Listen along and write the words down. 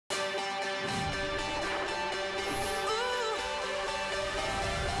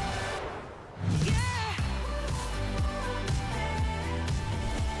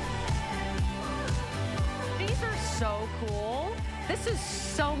This is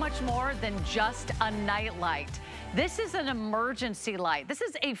so much more than just a night light. This is an emergency light. This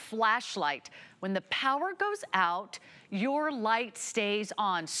is a flashlight. When the power goes out, your light stays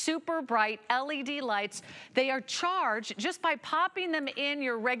on. Super bright LED lights. They are charged just by popping them in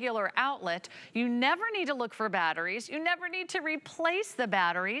your regular outlet. You never need to look for batteries. You never need to replace the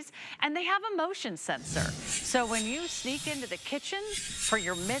batteries. And they have a motion sensor. So when you sneak into the kitchen for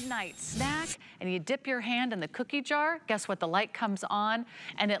your midnight snack and you dip your hand in the cookie jar, guess what? The light comes on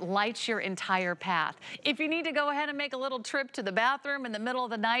and it lights your entire path. If you need to go ahead and make a little trip to the bathroom in the middle of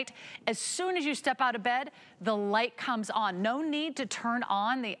the night, as soon as you step out of bed, the light comes on. No need to turn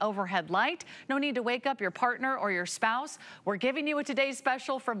on the overhead light. No need to wake up your partner or your spouse. We're giving you a today's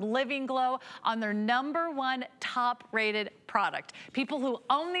special from Living Glow on their #1 top rated product. People who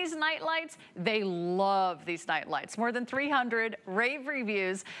own these night lights, they love these night lights. More than 300 rave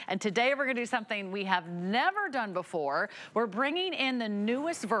reviews. And today we're gonna do something we have never done before. We're bringing in the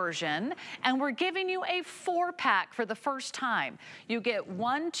newest version and we're giving you a 4-pack for the first time. You get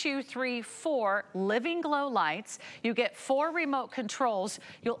 1, 2, 3, 4 Living Glow lights. You get 4 remote controls.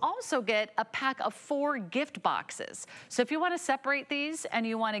 You'll also get a pack of 4 gift boxes. So if you want to separate these and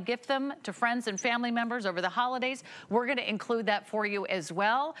you want to gift them to friends and family members over the holidays, we're going to include that for you as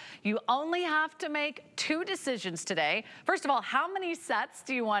well. You only have to make 2 decisions today. First of all, how many sets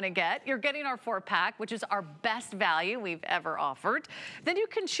do you want to get? You're getting our 4-pack, which is our best value we've ever offered. Then you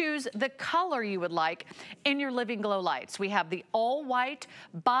can choose the color you would like in your Living Glow lights. We have the all white,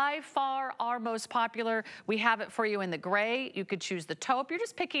 by far our most popular. We have it for you in the gray. You could choose the taupe. You're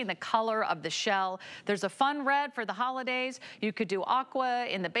just picking the color of the shell. There's a fun red for the holidays. You could do aqua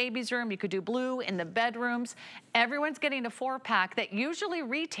in the baby's room. You could do blue in the bedrooms. Everyone's getting a 4-pack that usually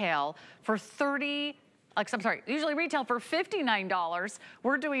retail for usually retail for $59.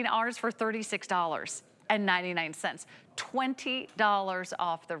 We're doing ours for $36.99. $20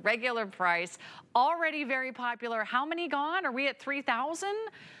 off the regular price. Already very popular. How many gone? Are we at 3,000?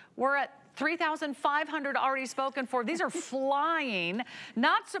 We're at 3,500 already spoken for. These are flying.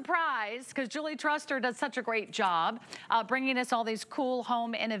 Not surprised, because Julie Truster does such a great job bringing us all these cool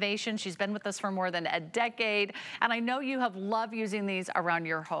home innovations. She's been with us for more than a decade, and I know you have loved using these around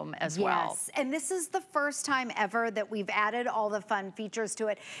your home as well. Yes, and this is the first time ever that we've added all the fun features to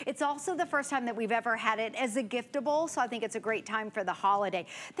it. It's also the first time that we've ever had it as a giftable, so I think it's a great time for the holiday.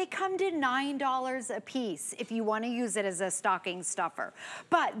 They come to $9 a piece if you want to use it as a stocking stuffer.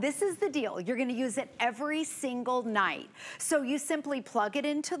 But this is the deal. You're going to use it every single night. So you simply plug it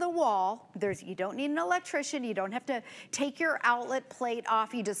into the wall. You don't need an electrician. You don't have to take your outlet plate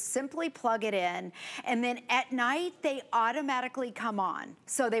off. You just simply plug it in. And then at night, they automatically come on.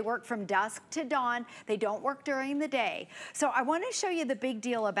 So they work from dusk to dawn. They don't work during the day. So I want to show you the big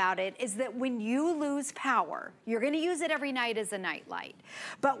deal about it is that when you lose power, you're going to use it every night as a night light.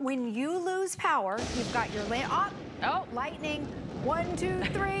 But when you lose power, you've got your lightning. 1, 2,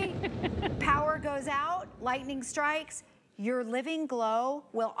 3. Power goes out, lightning strikes, your Living Glow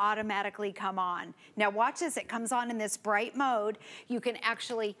will automatically come on. Now watch this, it comes on in this bright mode. You can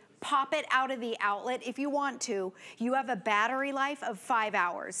actually pop it out of the outlet if you want to. You have a battery life of 5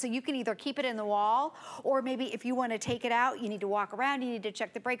 hours. So you can either keep it in the wall, or maybe if you want to take it out, you need to walk around, you need to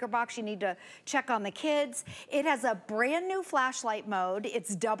check the breaker box, you need to check on the kids. It has a brand new flashlight mode.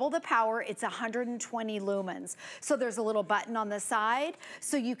 It's double the power. It's 120 lumens. So there's a little button on the side,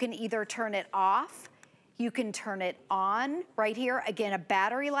 so you can either turn it off, you can turn it on right here. Again, a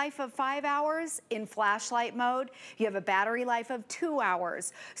battery life of 5 hours in flashlight mode. You have a battery life of 2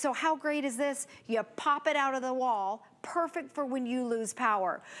 hours. So how great is this? You pop it out of the wall, perfect for when you lose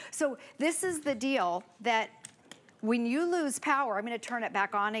power. So this is the deal that when you lose power, I'm gonna turn it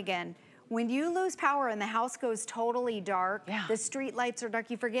back on again. When you lose power and the house goes totally dark, the street lights are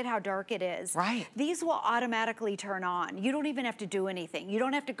dark, you forget how dark it is. Right. These will automatically turn on. You don't even have to do anything. You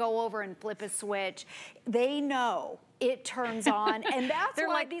don't have to go over and flip a switch. They know it turns on, and that's They're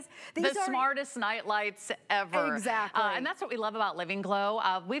why like these the smartest night lights ever. Exactly. And that's what we love about Living Glow.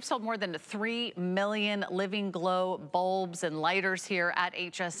 We've sold more than 3 million Living Glow bulbs and lighters here at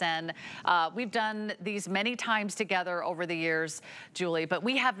HSN. We've done these many times together over the years, Julie, but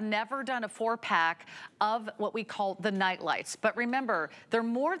we have never done a 4-pack of what we call the night lights. But remember, they're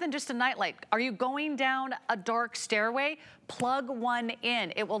more than just a night light. Are you going down a dark stairway? Plug one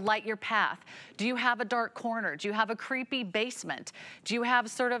in. It will light your path. Do you have a dark corner? Do you have a creepy basement? Do you have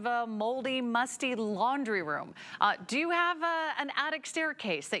sort of a moldy, musty laundry room? Do you have an attic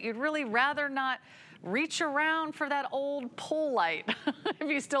staircase that you'd really rather not reach around for that old pole light, if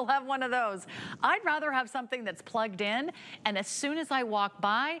you still have one of those. I'd rather have something that's plugged in, and as soon as I walk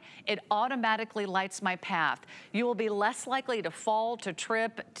by, it automatically lights my path. You will be less likely to fall, to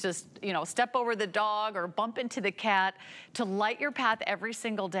trip, to step over the dog or bump into the cat. To light your path every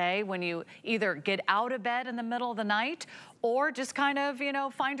single day when you either get out of bed in the middle of the night or just kind of,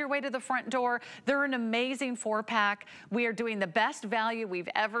 find your way to the front door. They're an amazing 4-pack. We are doing the best value we've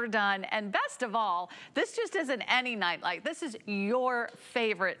ever done. And best of all, this just isn't any nightlight. This is your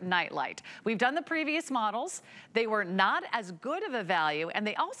favorite nightlight. We've done the previous models. They were not as good of a value, and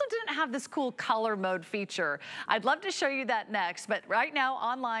they also didn't have this cool color mode feature. I'd love to show you that next, but right now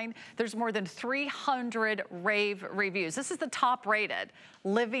online, there's more than 300 rave reviews. This is the top rated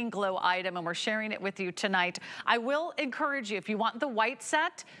Living Glow item, and we're sharing it with you tonight. I will encourage you, if you want the white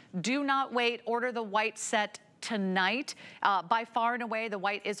set, do not wait. Order the white set tonight. By far and away, the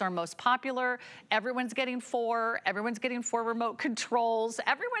white is our most popular. Everyone's getting 4. Everyone's getting 4 remote controls.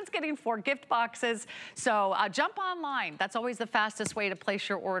 Everyone's getting 4 gift boxes. So jump online. That's always the fastest way to place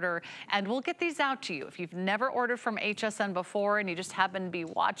your order. And we'll get these out to you. If you've never ordered from HSN before and you just happen to be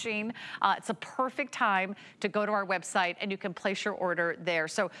watching, it's a perfect time to go to our website and you can place your order there.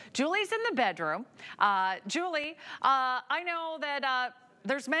 So Julie's in the bedroom. Julie, I know that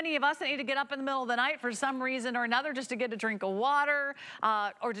there's many of us that need to get up in the middle of the night for some reason or another just to get a drink of water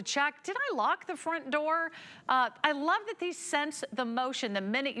or to check, did I lock the front door? I love that these sense the motion the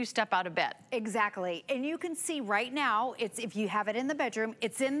minute you step out of bed. Exactly. And you can see right now, if you have it in the bedroom,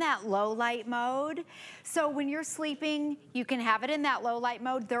 it's in that low light mode. So when you're sleeping, you can have it in that low light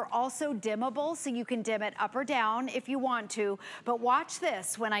mode. They're also dimmable, so you can dim it up or down if you want to. But watch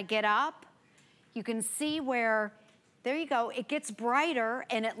this, when I get up, you can see where, there you go, it gets brighter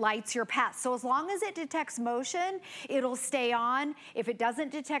and it lights your path. So as long as it detects motion, it'll stay on. If it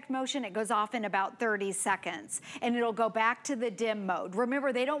doesn't detect motion, it goes off in about 30 seconds and it'll go back to the dim mode.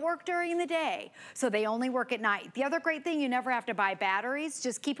 Remember, they don't work during the day, so they only work at night. The other great thing, you never have to buy batteries,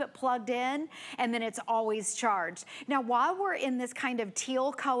 just keep it plugged in and then it's always charged. Now, while we're in this kind of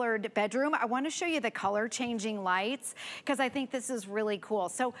teal colored bedroom, I wanna show you the color changing lights because I think this is really cool.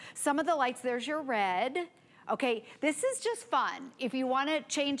 So some of the lights, there's your red. Okay, this is just fun. If you want to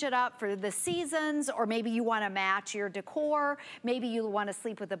change it up for the seasons, or maybe you want to match your decor, maybe you want to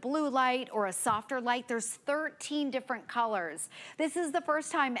sleep with a blue light or a softer light, there's 13 different colors. This is the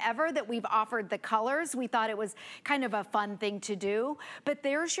first time ever that we've offered the colors. We thought it was kind of a fun thing to do, but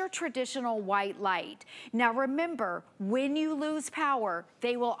there's your traditional white light. Now remember, when you lose power,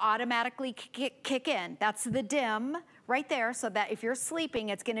 they will automatically kick in. That's the dim right there, so that if you're sleeping,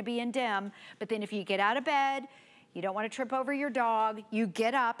 it's gonna be in dim, but then if you get out of bed, you don't want to trip over your dog, you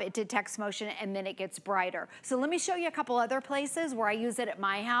get up, it detects motion, and then it gets brighter. So let me show you a couple other places where I use it at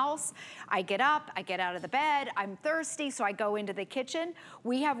my house. I get up, I get out of the bed, I'm thirsty, so I go into the kitchen.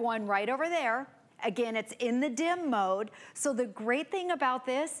 We have one right over there. Again, it's in the dim mode. So the great thing about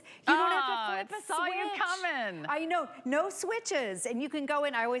this, you don't have to flip a switch. Saw you coming. I know, no switches. And you can go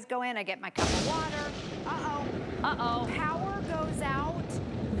in, I always go in, I get my cup of water. Uh-oh. Uh-oh. Power goes out,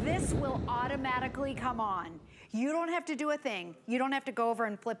 this will automatically come on. You don't have to do a thing. You don't have to go over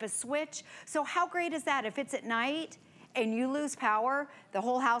and flip a switch. So how great is that? If it's at night and you lose power, the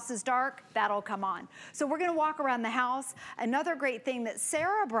whole house is dark, that'll come on. So we're gonna walk around the house. Another great thing that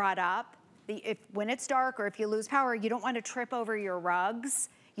Sarah brought up, when it's dark or if you lose power, you don't want to trip over your rugs.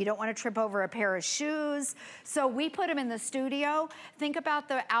 You don't want to trip over a pair of shoes. So we put them in the studio. Think about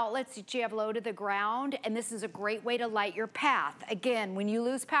the outlets that you have low to the ground, and this is a great way to light your path. Again, when you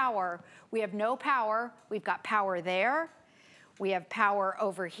lose power, we have no power. We've got power there. We have power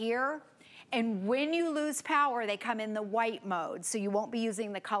over here. And when you lose power, they come in the white mode, so you won't be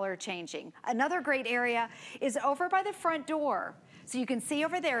using the color changing. Another great area is over by the front door. So you can see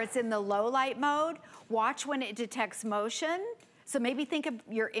over there, it's in the low light mode. Watch when it detects motion. So maybe think of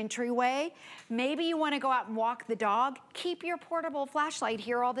your entryway. Maybe you want to go out and walk the dog. Keep your portable flashlight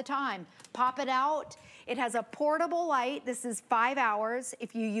here all the time. Pop it out. It has a portable light. This is 5 hours.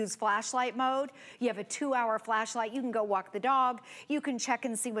 If you use flashlight mode, you have a 2-hour flashlight. You can go walk the dog. You can check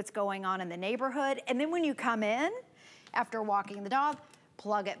and see what's going on in the neighborhood. And then when you come in, after walking the dog,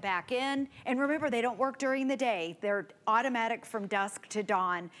 plug it back in. And remember, they don't work during the day. They're automatic from dusk to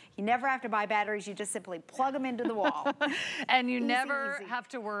dawn. You never have to buy batteries. You just simply plug them into the wall. And you never have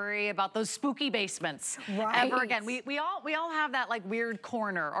to worry about those spooky basements ever again. We all have that like weird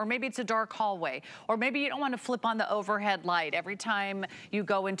corner, or maybe it's a dark hallway, or maybe you don't want to flip on the overhead light every time you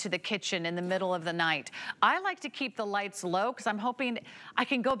go into the kitchen in the middle of the night. I like to keep the lights low because I'm hoping I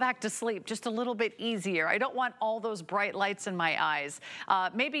can go back to sleep just a little bit easier. I don't want all those bright lights in my eyes.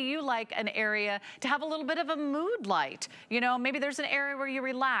 Maybe you like an area to have a little bit of a mood light. You know, maybe there's an area where you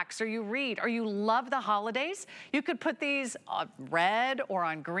relax or you read or you love the holidays. You could put these on red or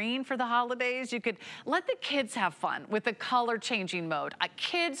on green for the holidays. You could let the kids have fun with the color changing mode.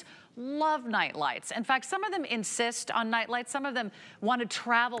 Kids love night lights. In fact, some of them insist on night lights. Some of them want to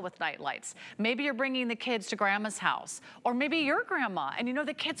travel with night lights. Maybe you're bringing the kids to grandma's house, or maybe your grandma, and you know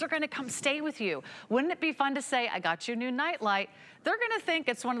the kids are going to come stay with you. Wouldn't it be fun to say, I got you a new night light? They're going to think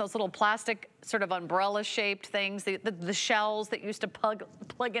it's one of those little plastic sort of umbrella shaped things, the shells that used to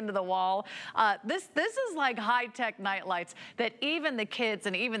plug into the wall. This is like high-tech night lights that even the kids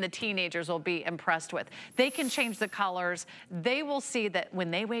and even the teenagers will be impressed with. They can change the colors. They will see that when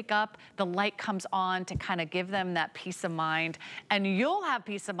they wake up, the light comes on to kind of give them that peace of mind. And you'll have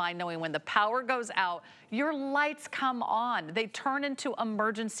peace of mind knowing when the power goes out, your lights come on. They turn into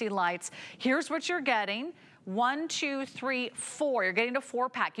emergency lights. Here's what you're getting. 1, 2, 3, 4. You're getting a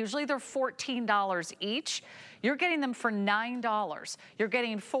 4-pack. Usually they're $14 each. You're getting them for $9. You're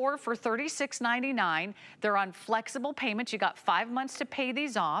getting 4 for $36.99. They're on flexible payments. You got 5 months to pay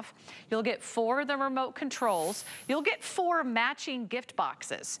these off. You'll get 4 of the remote controls. You'll get 4 matching gift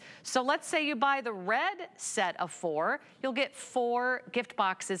boxes. So let's say you buy the red set of 4, you'll get 4 gift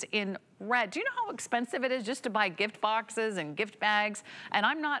boxes in red. Do you know how expensive it is just to buy gift boxes and gift bags? And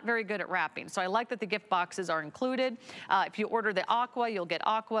I'm not very good at wrapping, so I like that the gift boxes are included. If you order the aqua, you'll get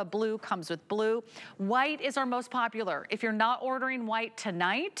aqua. Blue comes with blue. White is our most popular. If you're not ordering white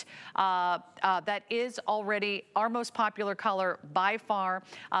tonight, that is already our most popular color by far.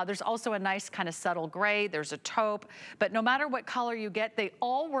 There's also a nice kind of subtle gray. There's a taupe. But no matter what color you get, they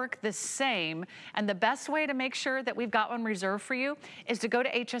all work the same. And the best way to make sure that we've got one reserved for you is to go to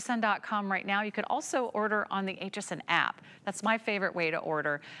hsn.com right now. You could also order on the HSN app. That's my favorite way to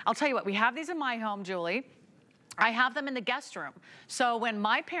order. I'll tell you what, we have these in my home, Julie. I have them in the guest room. So when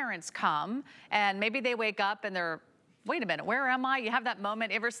my parents come and maybe they wake up and they're, wait a minute, where am I? You have that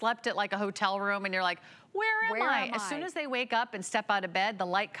moment, ever slept at like a hotel room and you're like, where am I? As soon as they wake up and step out of bed, the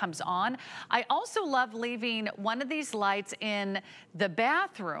light comes on. I also love leaving one of these lights in the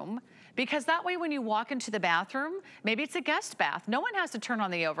bathroom, because that way when you walk into the bathroom, maybe it's a guest bath, no one has to turn on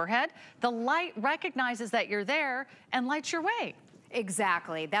the overhead. The light recognizes that you're there and lights your way.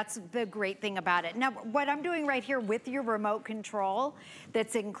 Exactly. That's the great thing about it. Now, what I'm doing right here with your remote control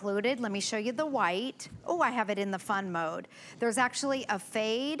that's included, let me show you the white. Oh, I have it in the fun mode. There's actually a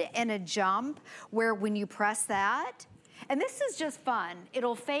fade and a jump where when you press that, and this is just fun.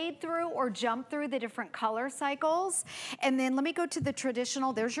 It'll fade through or jump through the different color cycles. And then let me go to the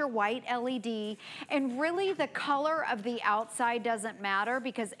traditional. There's your white LED. And really the color of the outside doesn't matter,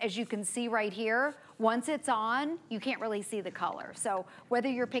 because as you can see right here, once it's on, you can't really see the color. So whether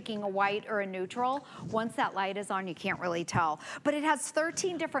you're picking a white or a neutral, once that light is on, you can't really tell. But it has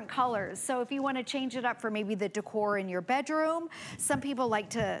 13 different colors. So if you want to change it up for maybe the decor in your bedroom, some people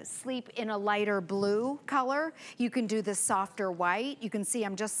like to sleep in a lighter blue color. You can do the softer white. You can see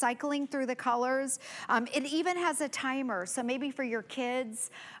I'm just cycling through the colors. It even has a timer. So maybe for your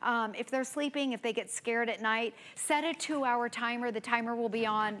kids, if they're sleeping, if they get scared at night, set a 2-hour timer. The timer will be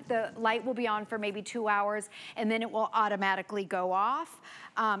on, the light will be on for maybe 2 hours, and then it will automatically go off.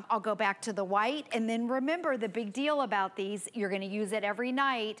 I'll go back to the white, and then remember the big deal about these, you're gonna use it every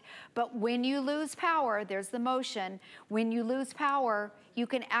night, but when you lose power, there's the motion, when you lose power, you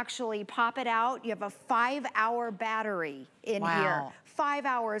can actually pop it out. You have a 5-hour battery in here. 5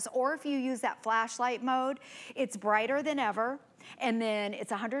 hours, or if you use that flashlight mode, it's brighter than ever. And then it's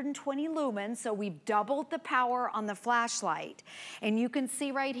 120 lumens, so we've doubled the power on the flashlight. And you can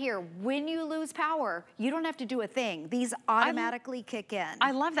see right here, when you lose power, you don't have to do a thing. These automatically kick in.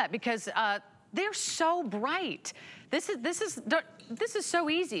 I love that, because they're so bright. This is so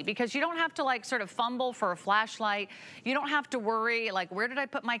easy, because you don't have to like sort of fumble for a flashlight. You don't have to worry like, where did I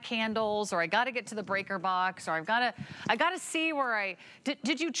put my candles, or I got to get to the breaker box, or I got to see where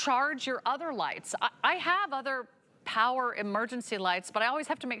did you charge your other lights? I have other power emergency lights, but I always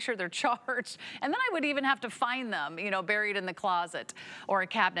have to make sure they're charged. And then I would even have to find them, you know, buried in the closet or a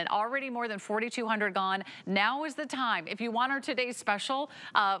cabinet. Already more than 4,200 gone. Now is the time. If you want our today's special,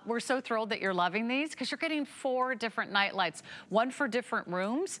 we're so thrilled that you're loving these, because you're getting 4 different night lights, 1 for different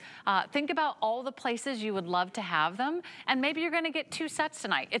rooms. Think about all the places you would love to have them, and maybe you're gonna get 2 sets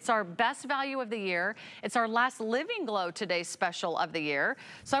tonight. It's our best value of the year. It's our last Living Glow Today special of the year.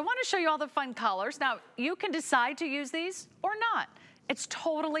 So I wanna show you all the fun colors. Now, you can decide to use these or not. It's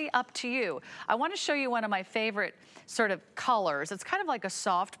totally up to you. I want to show you one of my favorite sort of colors. It's kind of like a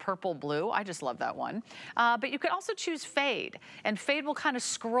soft purple blue. I just love that one. But you could also choose fade, and fade will kind of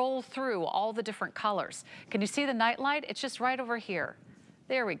scroll through all the different colors. Can you see the night light? It's just right over here.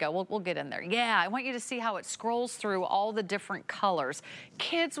 There we go, we'll get in there. Yeah, I want you to see how it scrolls through all the different colors.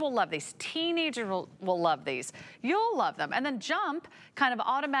 Kids will love these, teenagers will love these. You'll love them. And then Jump kind of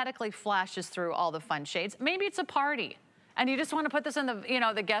automatically flashes through all the fun shades. Maybe it's a party, and you just want to put this in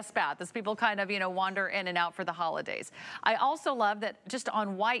the, the guest bath as people kind of, wander in and out for the holidays. I also love that just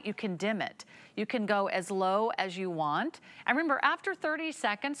on white, you can dim it. You can go as low as you want. And remember, after 30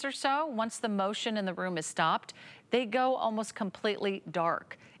 seconds or so, once the motion in the room is stopped, they go almost completely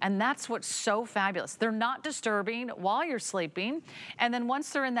dark. And that's what's so fabulous. They're not disturbing while you're sleeping. And then once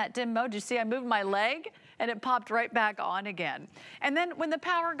they're in that dim mode, you see I moved my leg and it popped right back on again. And then when the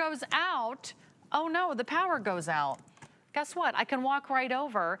power goes out, oh no, the power goes out. Guess what? I can walk right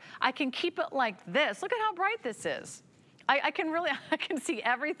over. I can keep it like this. Look at how bright this is. I can see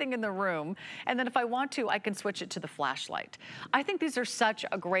everything in the room. And then if I want to, I can switch it to the flashlight. I think these are such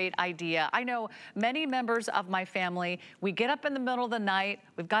a great idea. I know many members of my family, we get up in the middle of the night,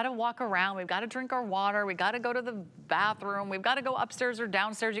 we've got to walk around, we've got to drink our water, we've got to go to the bathroom, we've got to go upstairs or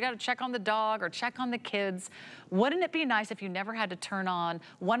downstairs, you got to check on the dog or check on the kids. Wouldn't it be nice if you never had to turn on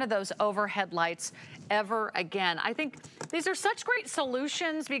one of those overhead lights ever again? I think these are such great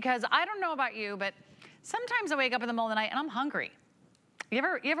solutions because I don't know about you, but sometimes I wake up in the middle of the night and I'm hungry. You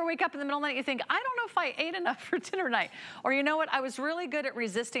ever wake up in the middle of the night and you think, I don't know if I ate enough for dinner tonight. Or you know what, I was really good at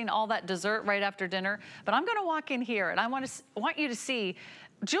resisting all that dessert right after dinner, but I'm gonna walk in here and I want you to see,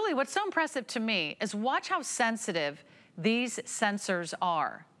 Julie, what's so impressive to me is watch how sensitive these sensors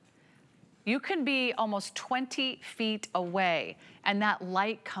are. You can be almost 20 feet away and that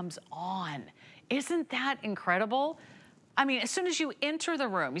light comes on. Isn't that incredible? I mean, as soon as you enter the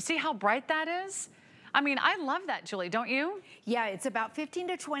room, you see how bright that is? I mean, I love that, Julie, don't you? Yeah, it's about 15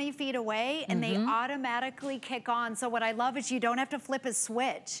 to 20 feet away and they automatically kick on. So what I love is you don't have to flip a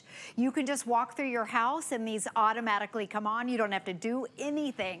switch. You can just walk through your house and these automatically come on. You don't have to do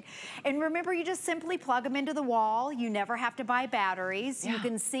anything. And remember, you just simply plug them into the wall. You never have to buy batteries. Yeah. You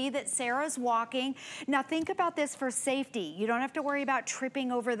can see that Sarah's walking. Now think about this for safety. You don't have to worry about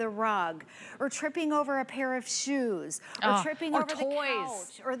tripping over the rug or tripping over a pair of shoes or tripping over the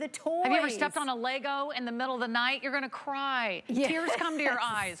couch or the toys. Have you ever stepped on a Lego in the middle of the night? You're gonna cry. Yes. Tears come to your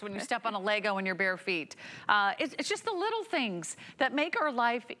eyes when you step on a Lego in your bare feet. It's just the little things that make our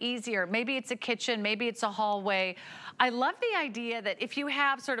life easier. Maybe it's a kitchen, maybe it's a hallway. I love the idea that if you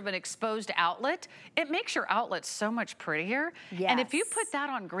have sort of an exposed outlet, it makes your outlet so much prettier. Yes. And if you put that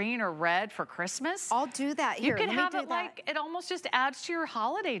on green or red for Christmas, I'll do that. Here, you can have it like, it almost just adds to your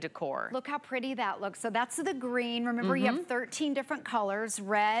holiday decor. Look how pretty that looks. So that's the green. Remember, you have 13 different colors,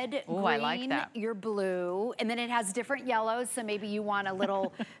 red, green, I like that. Your blue, and then it has different yellows. So maybe you want a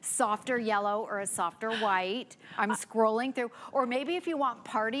little softer yellow or a softer white. I'm scrolling through. Or maybe if you want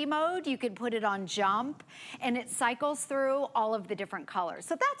party mode, you could put it on Jump and it cycles through all of the different colors.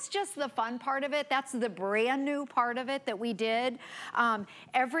 So that's just the fun part of it. That's the brand new part of it that we did.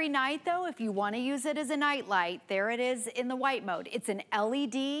 Every night though, if you want to use it as a night light, there it is in the white mode. It's an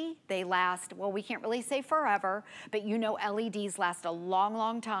LED. They last, well, we can't really say forever, but you know LEDs last a long,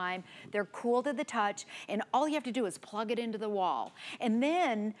 long time. They're cool to the touch, and all you have to do is plug it into the wall. And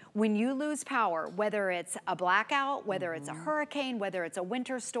then when you lose power, whether it's a blackout, whether it's a hurricane, whether it's a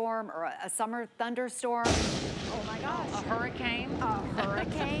winter storm or a summer thunderstorm, oh my gosh. A hurricane? A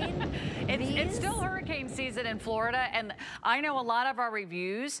hurricane? It's still hurricane season in Florida, and I know a lot of our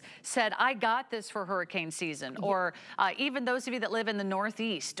reviews said, I got this for hurricane season, or even those of you that live in the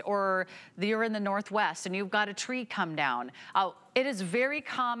Northeast, or you're in the Northwest and you've got a tree come down. It is very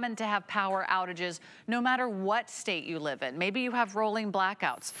common to have power outages no matter what state you live in. Maybe you have rolling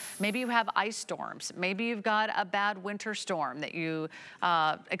blackouts. Maybe you have ice storms. Maybe you've got a bad winter storm that you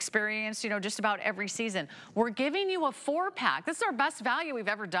experience, just about every season. We're giving you a 4-pack. This is our best value we've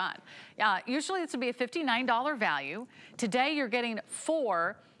ever done. Usually this would be a $59 value. Today you're getting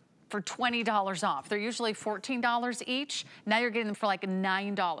 4 for $20 off. They're usually $14 each. Now you're getting them for like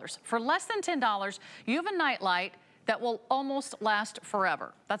 $9. For less than $10, you have a nightlight that will almost last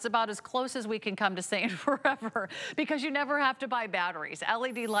forever. That's about as close as we can come to saying forever, because you never have to buy batteries.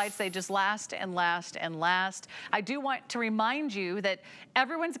 LED lights, they just last and last and last. I do want to remind you that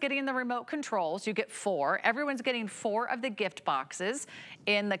everyone's getting the remote controls. You get 4. Everyone's getting 4 of the gift boxes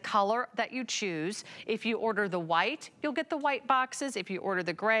in the color that you choose. If you order the white, you'll get the white boxes. If you order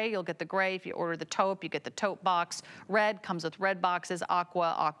the gray, you'll get the gray. If you order the taupe, you get the taupe box. Red comes with red boxes,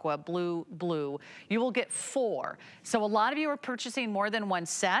 aqua, aqua, blue, blue. You will get 4. So a lot of you are purchasing more than one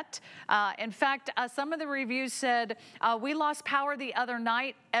set. In fact, some of the reviews said, we lost power the other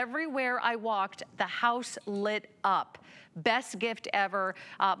night. Everywhere I walked, the house lit up. Best gift ever.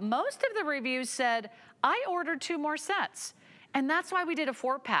 Most of the reviews said, I ordered 2 more sets. And that's why we did a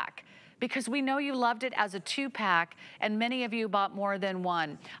 4-pack, because we know you loved it as a 2-pack, and many of you bought more than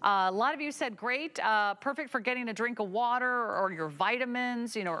one. A lot of you said, great, perfect for getting a drink of water or your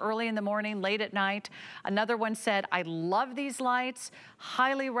vitamins, you know, early in the morning, late at night. Another one said, I love these lights,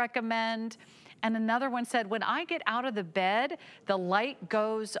 highly recommend. And another one said, when I get out of the bed, the light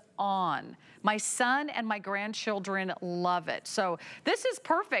goes on. My son and my grandchildren love it. So this is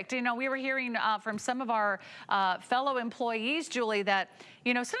perfect. You know, we were hearing from some of our fellow employees, Julie, that,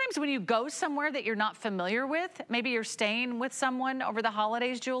 you know, sometimes when you go somewhere that you're not familiar with, maybe you're staying with someone over the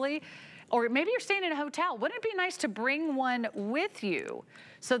holidays, Julie, or maybe you're staying in a hotel. Wouldn't it be nice to bring one with you?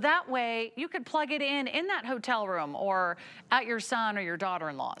 So that way you could plug it in that hotel room or at your son or your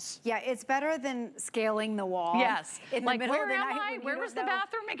daughter-in-law's. Yeah, it's better than scaling the wall. Yes. Like, where am I? Where was the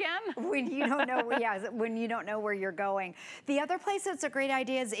bathroom again? When you don't know, when you don't know where you're going. The other place that's a great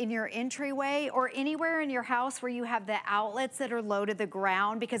idea is in your entryway or anywhere in your house where you have the outlets that are low to the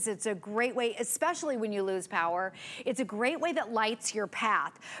ground, because it's a great way, especially when you lose power, it's a great way that lights your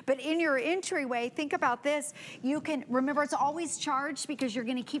path. But in your entryway, think about this. You can, remember, it's always charged because you're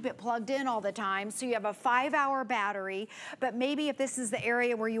going to keep it plugged in all the time. So you have a 5-hour battery, but maybe if this is the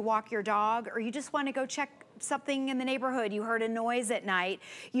area where you walk your dog or you just want to go check something in the neighborhood, you heard a noise at night,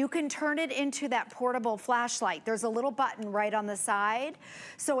 you can turn it into that portable flashlight. There's a little button right on the side.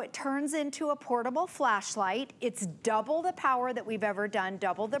 So it turns into a portable flashlight. It's double the power that we've ever done,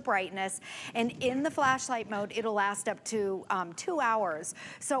 double the brightness. And in the flashlight mode, it'll last up to 2 hours.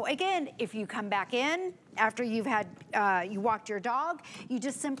 So again, if you come back in after you've had, you walked your dog, you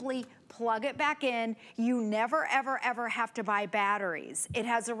just simply plug it back in. You never, ever, ever have to buy batteries. It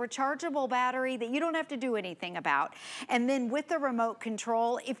has a rechargeable battery that you don't have to do anything about. And then with the remote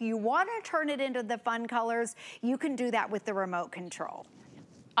control, if you want to turn it into the fun colors, you can do that with the remote control.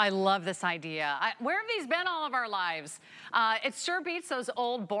 I love this idea. Where have these been all of our lives? It sure beats those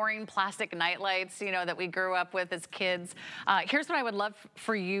old, boring plastic nightlights, you know, that we grew up with as kids. Here's what I would love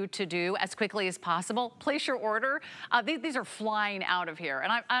for you to do as quickly as possible. Place your order. These are flying out of here,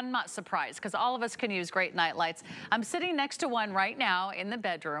 and I'm not surprised because all of us can use great nightlights. I'm sitting next to one right now in the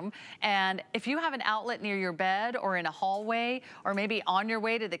bedroom, and if you have an outlet near your bed or in a hallway or maybe on your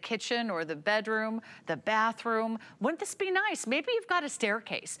way to the kitchen or the bedroom, the bathroom, wouldn't this be nice? Maybe you've got a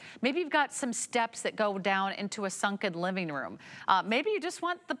staircase. Maybe you've got some steps that go down into a sunken living room. Maybe you just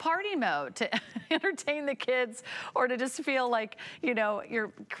want the party mode to entertain the kids or to just feel like, you know,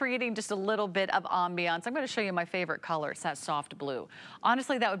 you're creating just a little bit of ambiance. I'm going to show you my favorite color. It's that soft blue.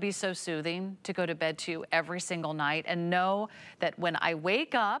 Honestly, that would be so soothing to go to bed to every single night and know that when I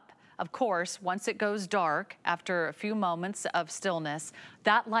wake up, of course, once it goes dark, after a few moments of stillness,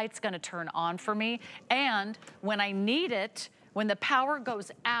 that light's going to turn on for me. And when I need it, when the power goes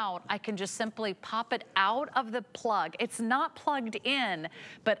out, I can just simply pop it out of the plug. It's not plugged in,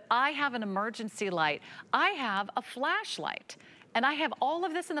 but I have an emergency light. I have a flashlight. And I have all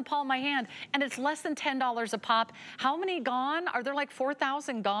of this in the palm of my hand, and it's less than $10 a pop. How many gone? Are there like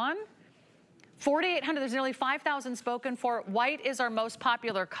 4,000 gone? 4,800, there's nearly 5,000 spoken for. White is our most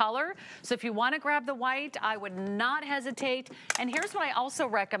popular color. So if you want to grab the white, I would not hesitate. And here's what I also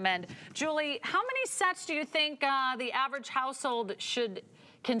recommend. Julie, how many sets do you think the average household should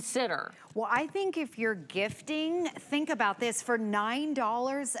consider? Well, I think if you're gifting, think about this. For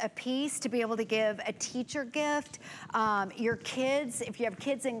 $9 a piece to be able to give a teacher gift, your kids, if you have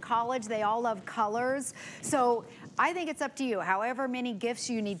kids in college, they all love colors. So I think it's up to you, however many gifts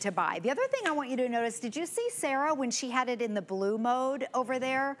you need to buy. The other thing I want you to notice, did you see Sarah when she had it in the blue mode over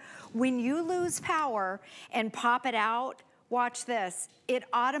there? When you lose power and pop it out, watch this. It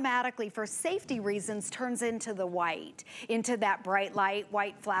automatically, for safety reasons, turns into the white, into that bright light,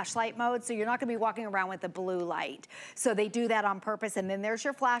 white flashlight mode. So you're not gonna be walking around with a blue light. So they do that on purpose. And then there's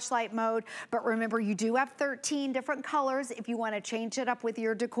your flashlight mode. But remember, you do have 13 different colors if you wanna change it up with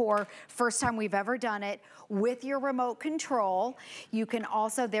your decor. First time we've ever done it with your remote control. You can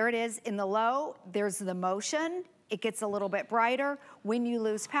also, there it is in the low, there's the motion. It gets a little bit brighter. When you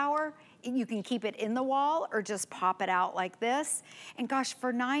lose power, you can keep it in the wall or just pop it out like this. And gosh,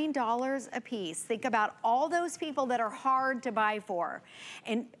 for $9 a piece, think about all those people that are hard to buy for.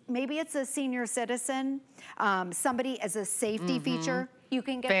 And maybe it's a senior citizen, somebody as a safety feature. You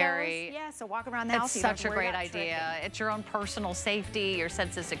can get those. Yeah, so walk around the house. It's such a great idea. It's your own personal safety, your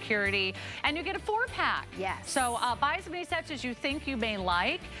sense of security, and you get a 4-pack. Yes. So buy as many sets as you think you may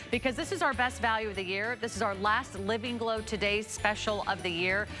like, because this is our best value of the year. This is our last Living Glow Today's special of the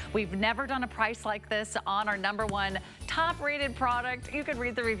year. We've never done a price like this on our #1 top-rated product. You can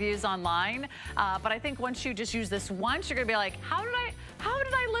read the reviews online, but I think once you just use this once, you're gonna be like, how How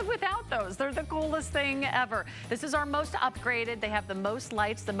did I live without those? They're the coolest thing ever. This is our most upgraded. They have the most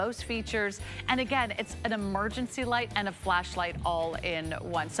lights, the most features. And again, it's an emergency light and a flashlight all in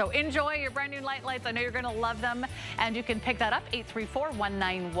one. So enjoy your brand new lights. I know you're gonna love them. And you can pick that up,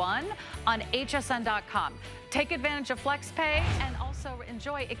 834-191 on hsn.com. Take advantage of FlexPay and also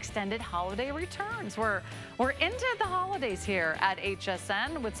enjoy extended holiday returns. We're into the holidays here at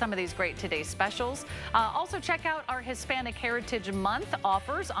HSN with some of these great today's specials. Also check out our Hispanic Heritage Month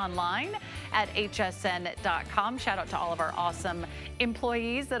offers online at hsn.com. Shout out to all of our awesome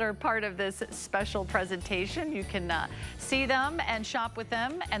employees that are part of this special presentation. You can see them and shop with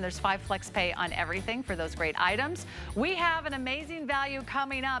them, and there's 5 FlexPay on everything for those great items. We have an amazing value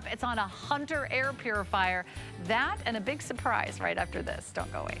coming up. It's on a Hunter air purifier. That and a big surprise right after this.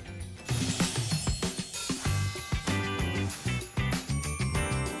 Don't go away.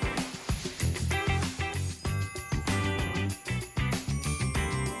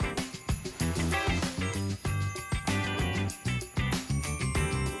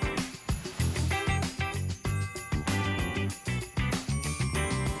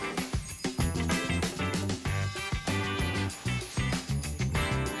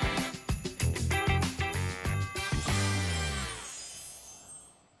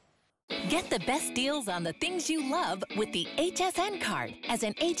 Get the best deals on the things you love with the HSN card. As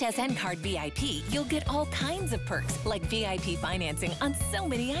an HSN card VIP, you'll get all kinds of perks, like VIP financing on so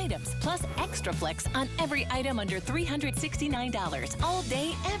many items, plus extra flex on every item under $369 all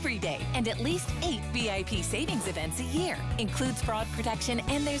day, every day, and at least 8 VIP savings events a year. Includes fraud protection,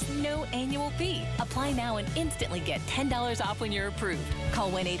 and there's no annual fee. Apply now and instantly get $10 off when you're approved.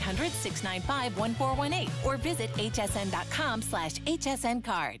 Call 1-800-695-1418 or visit hsn.com/HSN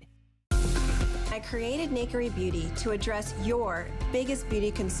card. I created Nakery Beauty to address your biggest beauty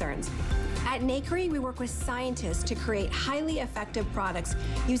concerns. At Nakery, we work with scientists to create highly effective products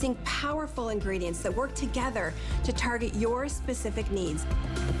using powerful ingredients that work together to target your specific needs.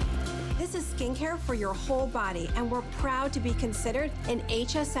 This is skincare for your whole body, and we're proud to be considered an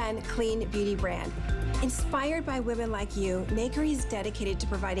HSN clean beauty brand. Inspired by women like you, Nakery is dedicated to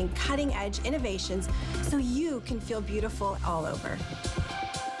providing cutting-edge innovations so you can feel beautiful all over.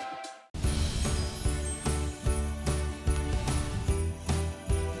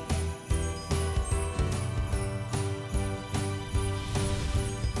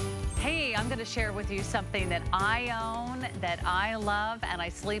 I'm going to share with you something that I own, that I love, and I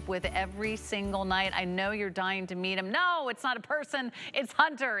sleep with every single night. I know you're dying to meet him. No, it's not a person. It's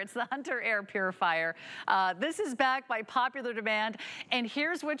Hunter. It's the Hunter air purifier. This is back by popular demand. And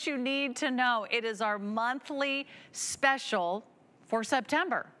here's what you need to know. It is our monthly special for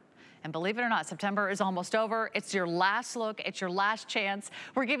September. And believe it or not, September is almost over. It's your last look. It's your last chance.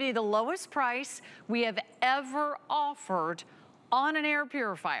 We're giving you the lowest price we have ever offered on an air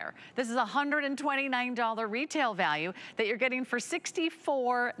purifier. This is a $129 retail value that you're getting for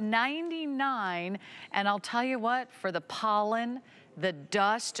 $64.99. And I'll tell you what, for the pollen, the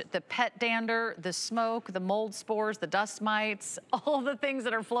dust, the pet dander, the smoke, the mold spores, the dust mites, all the things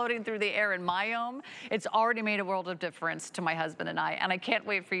that are floating through the air in my home, it's already made a world of difference to my husband and I can't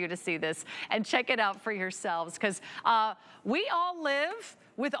wait for you to see this and check it out for yourselves, because we all live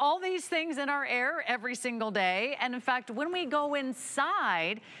with all these things in our air every single day. And in fact, when we go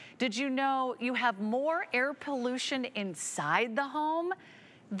inside, did you know you have more air pollution inside the home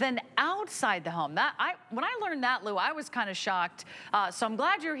than outside the home? When I learned that, Lou, I was kind of shocked. So I'm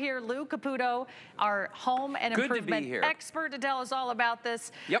glad you're here, Lou Caputo, our home and improvement expert, to tell us all about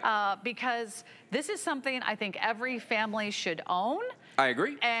this. Yep. Because this is something I think every family should own. I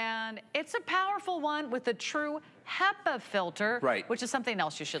agree. And it's a powerful one with a true HEPA filter, right, which is something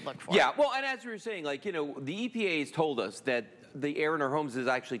else you should look for. Yeah, well, and as we were saying, like, you know, the EPA has told us that the air in our homes is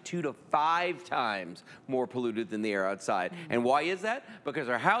actually 2 to 5 times more polluted than the air outside. And why is that? Because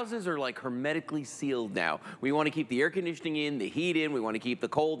our houses are like hermetically sealed now. We want to keep the air conditioning in, the heat in, we want to keep the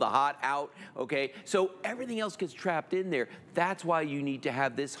cold, the hot out, okay? So everything else gets trapped in there. That's why you need to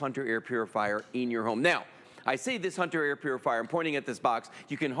have this Hunter air purifier in your home. Now, I say this Hunter air purifier, I'm pointing at this box,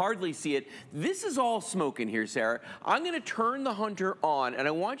 you can hardly see it. This is all smoke in here, Sarah. I'm gonna turn the Hunter on, and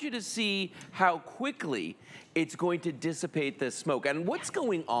I want you to see how quickly it's going to dissipate the smoke. And what's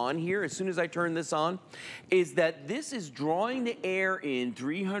going on here, as soon as I turn this on, is that this is drawing the air in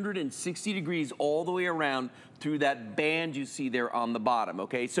 360 degrees all the way around through that band you see there on the bottom,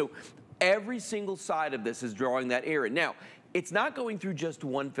 okay? So every single side of this is drawing that air in. Now, it's not going through just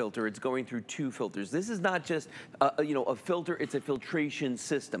one filter, it's going through 2 filters. This is not just you know, a filter, it's a filtration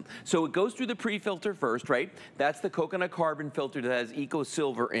system. So it goes through the pre-filter first, right? That's the coconut carbon filter that has eco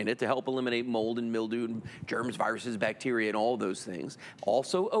silver in it to help eliminate mold and mildew and germs, viruses, bacteria, and all those things.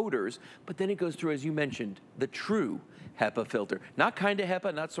 Also odors, but then it goes through, as you mentioned, the true HEPA filter. Not kind of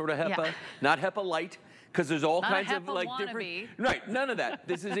HEPA, not sort of HEPA, not HEPA light, because there's all kinds of like different, right, none of that.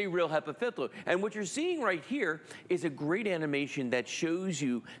 This is a real HEPA filter. And what you're seeing right here is a great animation that shows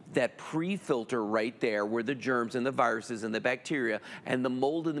you that pre-filter right there where the germs and the viruses and the bacteria and the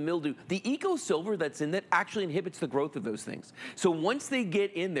mold and the mildew, the eco silver that's in that actually inhibits the growth of those things. So once they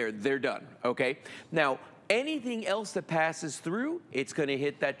get in there, they're done, okay? Now, anything else that passes through, it's gonna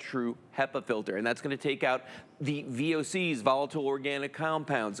hit that true HEPA filter, and that's gonna take out the VOCs, volatile organic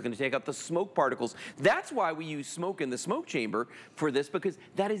compounds. It's gonna take out the smoke particles. That's why we use smoke in the smoke chamber for this, because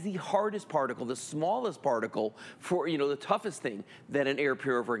that is the hardest particle, the smallest particle for, you know, the toughest thing that an air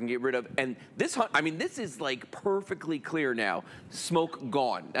purifier can get rid of. And this, I mean, this is like perfectly clear now. Smoke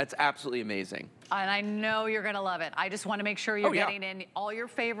gone. That's absolutely amazing. And I know you're gonna love it. I just wanna make sure you're getting in all your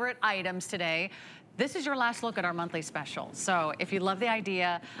favorite items today. This is your last look at our monthly special. So if you love the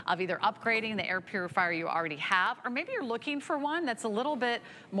idea of either upgrading the air purifier you already have, or maybe you're looking for one that's a little bit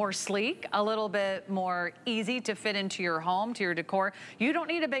more sleek, a little bit more easy to fit into your home, to your decor, you don't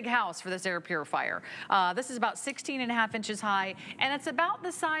need a big house for this air purifier. This is about 16.5 inches high, and it's about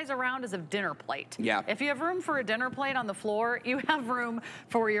the size around as a dinner plate. Yeah. If you have room for a dinner plate on the floor, you have room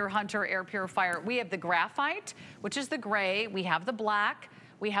for your Hunter air purifier. We have the graphite, which is the gray. We have the black.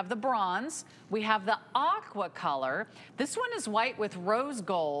 We have the bronze, we have the aqua color. This one is white with rose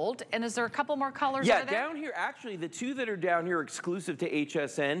gold. And is there a couple more colors over there? Down here, actually, the 2 that are down here are exclusive to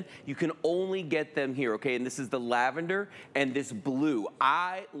HSN. You can only get them here, okay? And this is the lavender and this blue.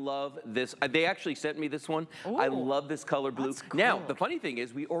 I love this. They actually sent me this one. Ooh, I love this color blue. That's cool. Now, the funny thing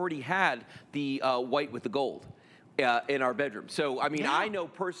is we already had the white with the gold. In our bedroom. So, I mean, I know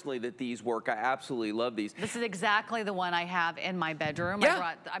personally that these work. I absolutely love these. This is exactly the one I have in my bedroom. I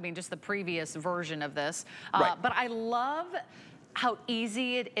brought, I mean, just the previous version of this. But I love how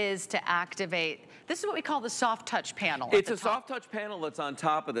easy it is to activate. This is what we call the soft touch panel. It's a soft touch panel that's on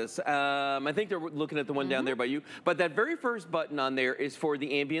top of this. I think they're looking at the one down there by you. But that very first button on there is for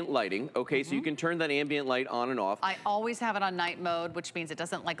the ambient lighting. Okay, so you can turn that ambient light on and off. I always have it on night mode, which means it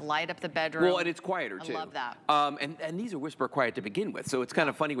doesn't like light up the bedroom. Well, and it's quieter too. I love that. And these are whisper quiet to begin with, so it's kind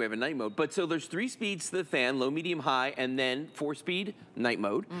of funny we have a night mode. But so there's 3 speeds to the fan, low, medium, high, and then 4-speed night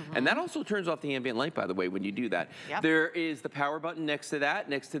mode. And that also turns off the ambient light, by the way, when you do that. There is the power button next to that.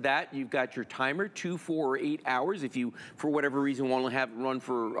 Next to that, you've got your timer, 2, 4, or 8 hours if you, for whatever reason, want to have it run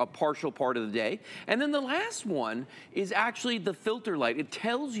for a partial part of the day. And then the last one is actually the filter light. It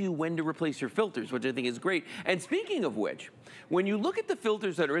tells you when to replace your filters, which I think is great. And speaking of which, when you look at the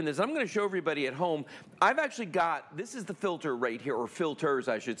filters that are in this, I'm going to show everybody at home, I've actually got, this is the filter right here, or filters,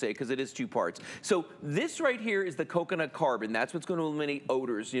 I should say, because it is 2 parts. So this right here is the coconut carbon. That's what's going to eliminate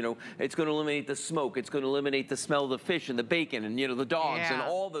odors, you know. It's going to eliminate the smoke. It's going to eliminate the smell of the fish and the bacon and, you know, the dogs and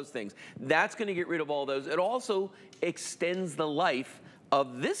all those things. That's going to get rid of all those. It also extends the life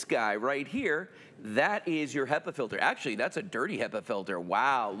of this guy right here. That is your HEPA filter. Actually, that's a dirty HEPA filter.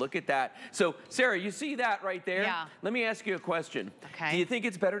 Wow, look at that. So, Sarah, you see that right there? Yeah. Let me ask you a question. Okay. Do you think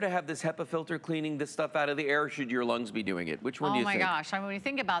it's better to have this HEPA filter cleaning this stuff out of the air, or should your lungs be doing it? Which one do you think? Oh my gosh, I mean, when you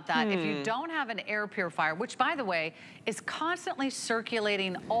think about that, if you don't have an air purifier, which by the way, is constantly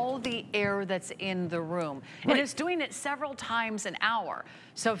circulating all the air that's in the room, and it's doing it several times an hour.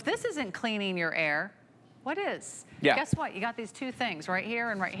 So if this isn't cleaning your air, what is? Yeah. Guess what? You got these 2 things right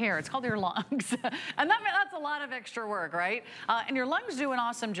here and right here. It's called your lungs. And that's a lot of extra work, right? And your lungs do an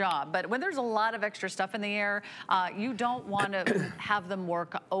awesome job. But when there's a lot of extra stuff in the air, you don't want to have them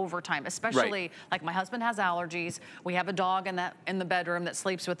work overtime, especially like my husband has allergies. We have a dog in the bedroom that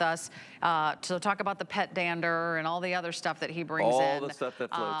sleeps with us. So talk about the pet dander and all the other stuff that he brings in. All the stuff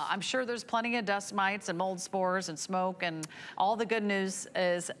that floats. I'm sure there's plenty of dust mites and mold spores and smoke, and all the good news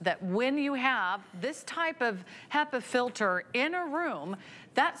is that when you have this type of HEPA filter in a room,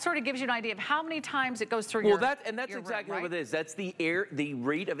 that sort of gives you an idea of how many times it goes through your that's exactly room, what it is. That's the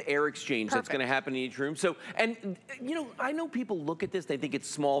rate of air exchange that's going to happen in each room. So, and you know, I know people look at this, they think it's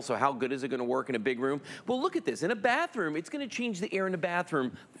small, so how good is it going to work in a big room? Well, look at this. In a bathroom, it's going to change the air in the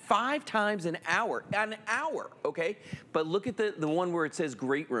bathroom 5 times an hour. Okay? But look at the one where it says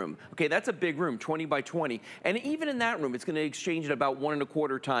great room. Okay, that's a big room, 20 by 20. And even in that room, it's going to exchange it about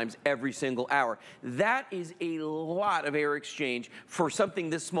 1.25 times every single hour. That is a lot of air exchange for something nothing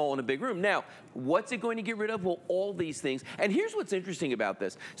this small in a big room. Now, what's it going to get rid of? Well, all these things. And here's what's interesting about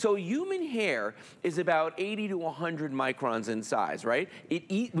this. So human hair is about 80 to 100 microns in size, right?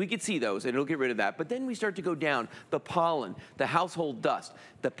 We could see those, and it'll get rid of that. But then we start to go down the pollen, the household dust,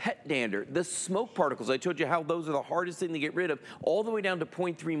 the pet dander, the smoke particles. I told you how those are the hardest thing to get rid of, all the way down to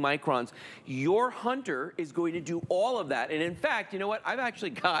 0.3 microns. Your Hunter is going to do all of that. And in fact, you know what? I've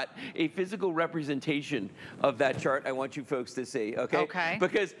actually got a physical representation of that chart I want you folks to see, okay? Okay.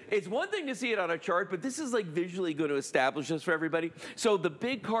 Because it's one thing to see it on a chart, but this is like visually going to establish this for everybody. So the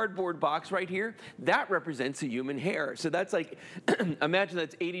big cardboard box right here, that represents a human hair. So that's like, imagine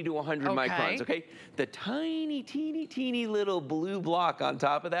that's 80 to 100 microns, okay? The tiny, teeny little blue block on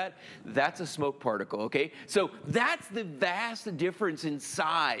top of that, that's a smoke particle, okay? So that's the vast difference in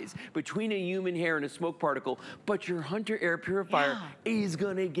size between a human hair and a smoke particle, but your Hunter air purifier is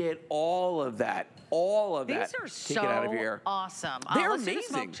gonna get all of that. All of that. These are so awesome. They're let's amazing. do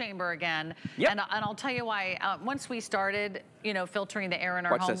the smoke chamber again. Yep. And I'll tell you why. Once we started, you know, filtering the air in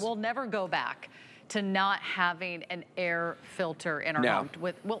our home, we'll never go back to not having an air filter in our home.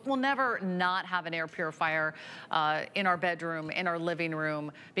 We'll never not have an air purifier in our bedroom, in our living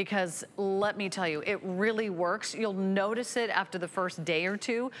room, because let me tell you, it really works. You'll notice it after the first day or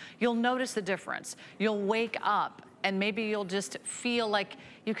two. You'll notice the difference. You'll wake up and maybe you'll just feel like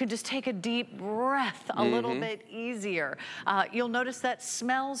you can just take a deep breath a little bit easier. You'll notice that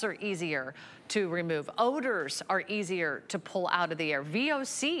smells are easier to remove. Odors are easier to pull out of the air.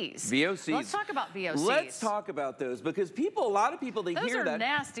 VOCs. VOCs. Let's talk about VOCs. Let's talk about those, because a lot of people, they hear that. Those are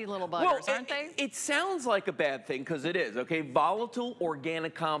nasty little buggers, aren't they? It sounds like a bad thing, because it is, okay? Volatile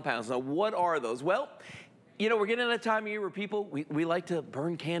organic compounds. Now, what are those? Well, you know, we're getting at a time of year where people, we like to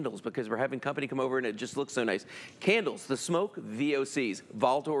burn candles because we're having company come over and it just looks so nice. Candles, the smoke, VOCs,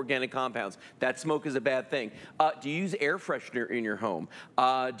 volatile organic compounds. That smoke is a bad thing. Do you use air freshener in your home?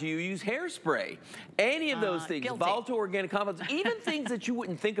 Do you use hairspray? Any of those things, volatile organic compounds, even things that you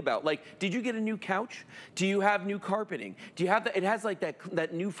wouldn't think about. Like, did you get a new couch? Do you have new carpeting? Do you have it has like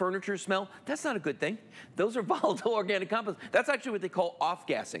that new furniture smell? That's not a good thing. Those are volatile organic compounds. That's actually what they call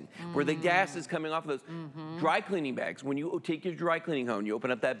off-gassing, where the gas is coming off of those. Dry cleaning bags. When you take your dry cleaning home, you open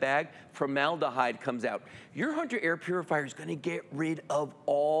up that bag, formaldehyde comes out. Your Hunter air purifier is going to get rid of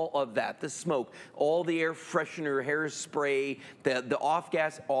all of that. The smoke, all the air freshener, hairspray, the off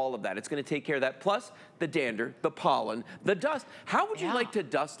gas, all of that. It's going to take care of that. Plus the dander, the pollen, the dust. How would you like to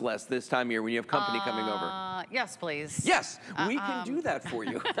dust less this time of year when you have company coming over? Yes, please. Yes, we can do that for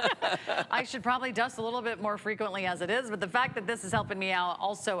you. I should probably dust a little bit more frequently as it is, but the fact that this is helping me out,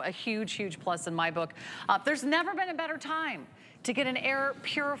 also a huge, huge plus in my book. There's never been a better time to get an air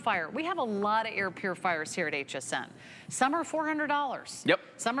purifier. We have a lot of air purifiers here at HSN. Some are $400. Yep.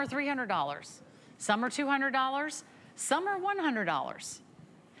 Some are $300. Some are $200. Some are $100.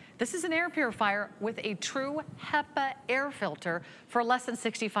 This is an air purifier with a true HEPA air filter for less than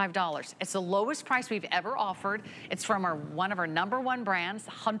 $65. It's the lowest price we've ever offered. It's from one of our #1 brands.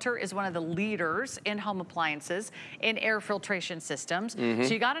 Hunter is one of the leaders in home appliances in air filtration systems.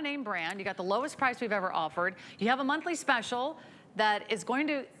 So you got a name brand, you got the lowest price we've ever offered. You have a monthly special that is going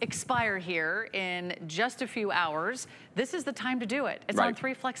to expire here in just a few hours. This is the time to do it. It's on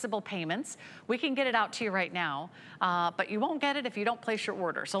 3 flexible payments. We can get it out to you right now, but you won't get it if you don't place your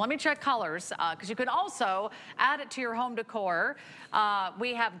order. So let me check colors, because you can also add it to your home decor.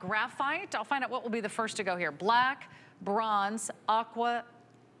 We have graphite. I'll find out what will be the first to go here. Black, bronze, aqua,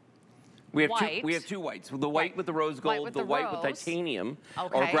 We have two whites. The white with the rose gold, the white with titanium,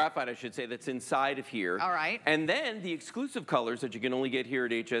 or graphite, I should say, that's inside of here. All right. And then the exclusive colors that you can only get here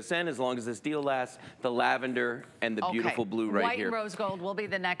at HSN, as long as this deal lasts, the lavender and the beautiful blue right here. White and rose gold will be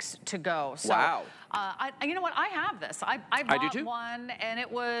the next to go. So, wow. You know what? I have this. I bought one, and it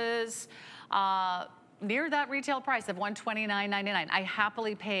was near that retail price of $129.99. I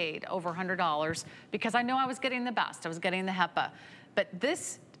happily paid over $100 because I know I was getting the best. I was getting the HEPA. But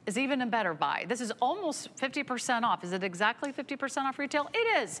this is even a better buy. This is almost 50% off. Is it exactly 50% off retail?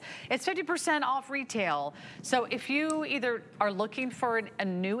 It is. It's 50% off retail. So if you either are looking for a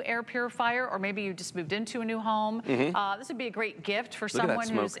new air purifier, or maybe you just moved into a new home, this would be a great gift for someone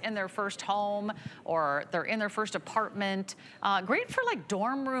who's in their first home, or they're in their first apartment. Great for like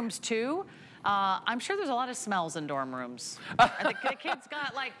dorm rooms too. I'm sure there's a lot of smells in dorm rooms. The kids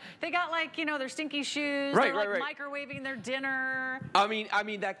got like, you know, their stinky shoes. They're like microwaving their dinner. I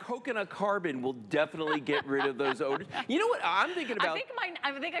mean, that coconut carbon will definitely get rid of those odors. You know what I'm thinking about?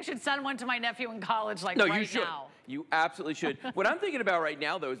 I think I should send one to my nephew in college, like right now. You absolutely should. What I'm thinking about right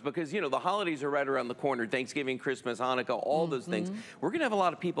now, though, is because, you know, the holidays are right around the corner, Thanksgiving, Christmas, Hanukkah, all those things. We're going to have a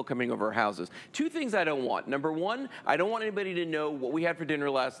lot of people coming over our houses. Two things I don't want. Number one, I don't want anybody to know what we had for dinner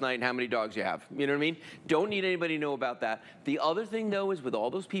last night and how many dogs you have. You know what I mean? Don't need anybody to know about that. The other thing, though, is with all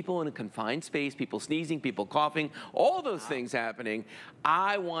those people in a confined space, people sneezing, people coughing, all those things happening,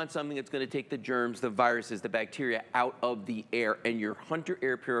 I want something that's going to take the germs, the viruses, the bacteria out of the air. And your Hunter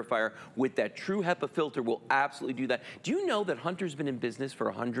air purifier with that true HEPA filter will absolutely do that. Do you know that Hunter's been in business for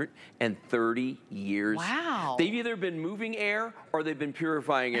 130 years? Wow. They've either been moving air or they've been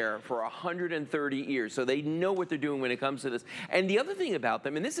purifying air for 130 years. So they know what they're doing when it comes to this. And the other thing about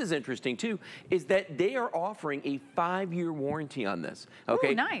them, and this is interesting too, is that they are offering a 5-year warranty on this.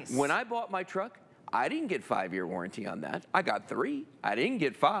 Okay. Ooh, nice. When I bought my truck, I didn't get 5-year warranty on that. I got 3. I didn't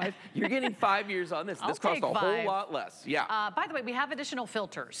get 5. You're getting 5 years on this. This costs a whole lot less. Yeah. By the way, we have additional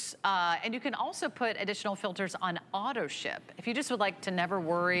filters. And you can also put additional filters on auto ship. If you just would like to never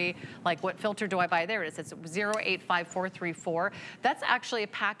worry, like what filter do I buy? There it is. It's 085434. That's actually a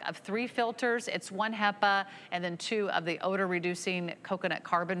pack of 3 filters. It's 1 HEPA and then 2 of the odor reducing coconut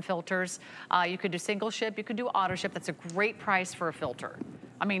carbon filters. You could do single ship. You could do auto ship. That's a great price for a filter.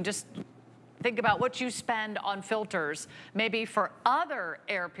 I mean, just think about what you spend on filters, maybe for other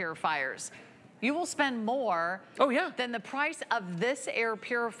air purifiers. You will spend more than the price of this air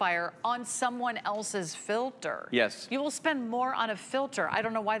purifier on someone else's filter. Yes. You will spend more on a filter. I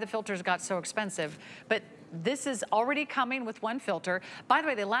don't know why the filters got so expensive, but this is already coming with 1 filter. By the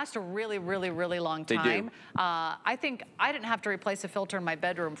way, they last a really, really, really long time. They do. I think I didn't have to replace a filter in my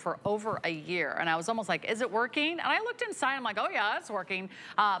bedroom for over a year. And I was almost like, is it working? And I looked inside, I'm like, oh yeah, it's working.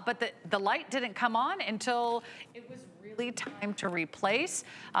 But the light didn't come on until it was really time to replace.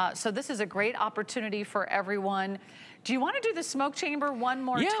 So this is a great opportunity for everyone. Do you want to do the smoke chamber one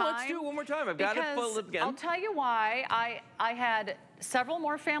more time? Yeah, let's do it one more time. I've got it full again. I'll tell you why. I had several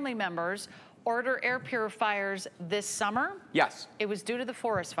more family members order air purifiers this summer. Yes. It was due to the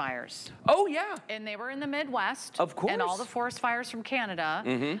forest fires. Oh, yeah. And they were in the Midwest. Of course. And all the forest fires from Canada.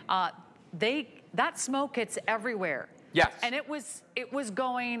 That smoke gets everywhere. Yes. And it was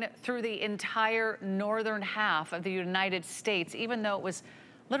going through the entire northern half of the United States, even though it was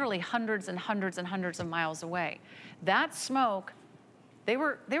literally hundreds and hundreds and hundreds of miles away. That smoke, they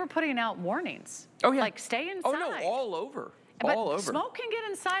were putting out warnings. Oh, yeah. Like, stay inside. Oh, no, all over. But all over. smoke can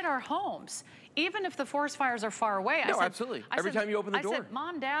get inside our homes, even if the forest fires are far away. No, absolutely. Every time you open the door. I said,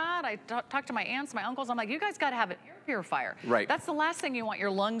 Mom, Dad, I talked to my aunts, my uncles. I'm like, you guys got to have an air purifier. Right. That's the last thing you want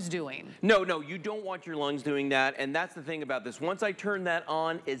your lungs doing. No, you don't want your lungs doing that. And that's the thing about this. Once I turn that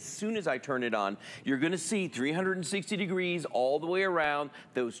on, as soon as I turn it on, you're going to see 360 degrees all the way around.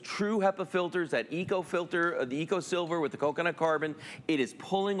 Those true HEPA filters, that Eco filter, the Eco Silver with the coconut carbon, it is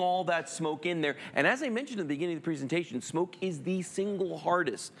pulling all that smoke in there. And as I mentioned at the beginning of the presentation, smoke is the single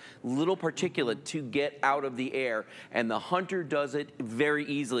hardest little particulate to get out of the air. And the Hunter does it very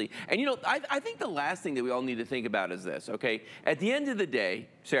easily. And you know, I think the last thing that we all need to think about is this, okay? At the end of the day,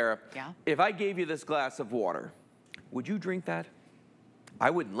 Sarah, if I gave you this glass of water, would you drink that? I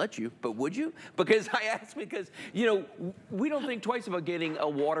wouldn't let you, but would you? Because I asked because, you know, we don't think twice about getting a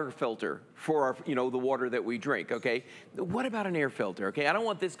water filter for our, you know, the water that we drink, okay? What about an air filter, okay? I don't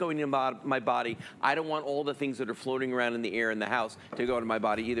want this going in my body. I don't want all the things that are floating around in the air in the house to go into my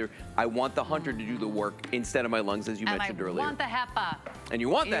body either. I want the Hunter to do the work instead of my lungs, as you mentioned earlier. And I want the HEPA. And you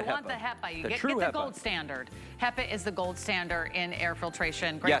want that HEPA. You want the HEPA. You get the HEPA. gold standard. HEPA is the gold standard in air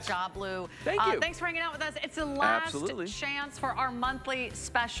filtration. Great job, Lou. Thank you. Thanks for hanging out with us. It's the last chance for our monthly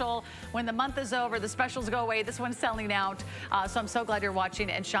special. When the month is over, the specials go away. This one's selling out. So I'm so glad you're watching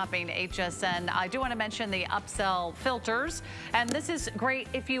and shopping HSN. I do want to mention the upsell filters. And this is great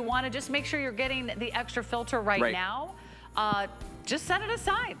if you want to just make sure you're getting the extra filter right now. Just set it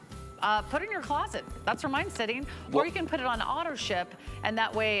aside. Put it in your closet. That's where mine's sitting. Or you can put it on auto ship, and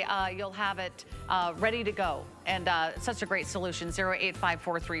that way you'll have it ready to go. And such a great solution,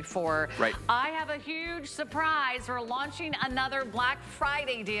 085434. I have a huge surprise. We're launching another Black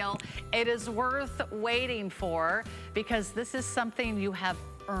Friday deal. It is worth waiting for because this is something you have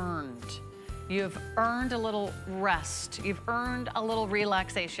earned. You've earned a little rest. You've earned a little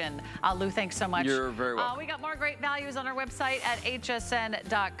relaxation. Lou, thanks so much. You're very welcome. We got more great values on our website at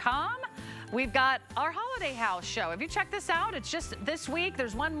hsn.com. We've got our Holiday House show. Have you checked this out? It's just this week.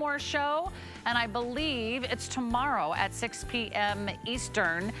 There's one more show, and I believe it's tomorrow at 6 p.m.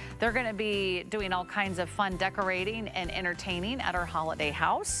 Eastern. They're going to be doing all kinds of fun decorating and entertaining at our Holiday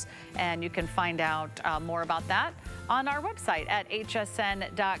House, and you can find out more about that on our website at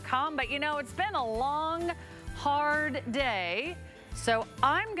hsn.com. But you know, it's been a long, hard day, so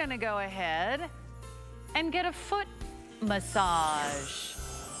I'm going to go ahead and get a foot massage.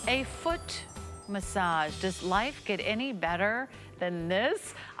 A foot massage. Does life get any better than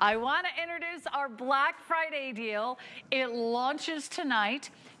this? I want to introduce our Black Friday deal. It launches tonight.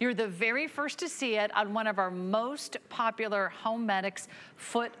 You're the very first to see it on one of our most popular Homedics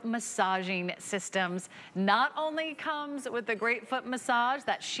foot massaging systems. Not only comes with the great foot massage,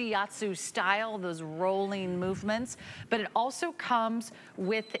 that shiatsu style, those rolling movements, but it also comes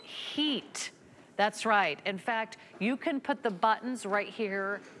with heat. That's right. In fact, you can put the buttons right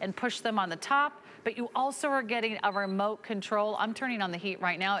here and push them on the top, but you also are getting a remote control. I'm turning on the heat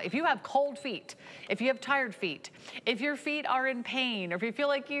right now. If you have cold feet, if you have tired feet, if your feet are in pain, or if you feel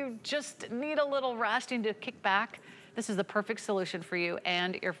like you just need a little rest and to kick back, this is the perfect solution for you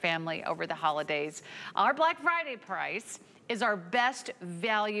and your family over the holidays. Our Black Friday price is our best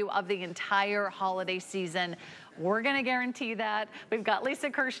value of the entire holiday season. We're gonna guarantee that. We've got Lisa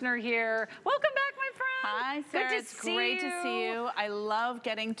Kirshner here. Welcome back, my friend. Hi, Sarah. It's great to see you. I love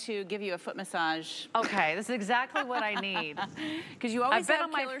getting to give you a foot massage. Okay, this is exactly what I need. Because you always I've been have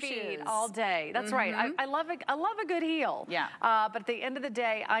on my killer feet shoes. all day. That's right. I love a good heel. Yeah. But at the end of the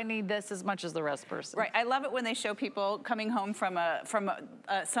day, I need this as much as the rest person. Right. I love it when they show people coming home from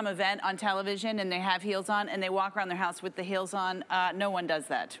some event on television and they have heels on and they walk around their house with the heels on. No one does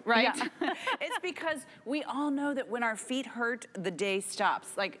that, right? Yeah. It's because we all know that when our feet hurt, the day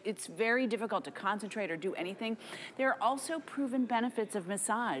stops. Like, it's very difficult to concentrate or do anything. There are also proven benefits of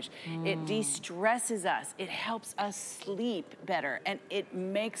massage. It de-stresses us. It helps us sleep better, and it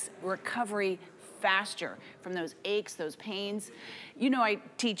makes recovery faster from those aches, those pains. You know, I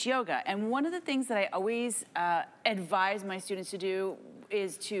teach yoga, and one of the things that I always advise my students to do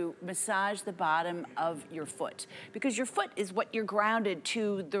is to massage the bottom of your foot, because your foot is what you're grounded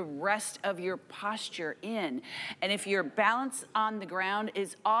to the rest of your posture in. And if your balance on the ground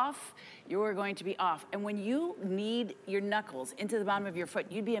is off, you're going to be off. And when you knead your knuckles into the bottom of your foot,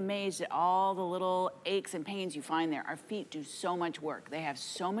 you'd be amazed at all the little aches and pains you find there. Our feet do so much work. They have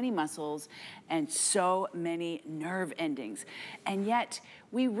so many muscles and so many nerve endings. And yet,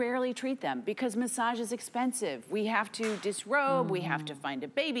 we rarely treat them because massage is expensive. We have to disrobe, we have to find a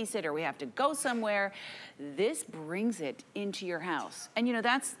babysitter, we have to go somewhere. This brings it into your house. And you know,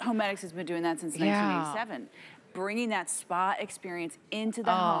 Homedics has been doing that since 1987. Bringing that spa experience into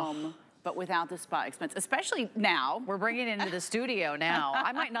the home, but without the spa expense, especially now. We're bringing it into the studio now.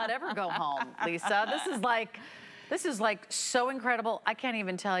 I might not ever go home, Lisa. This is like so incredible. I can't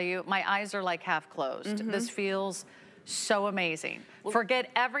even tell you. My eyes are like half closed. This feels so amazing. Forget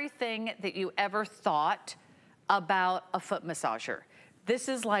everything that you ever thought about a foot massager. This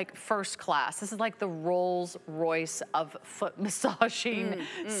is like first class. This is like the Rolls Royce of foot massaging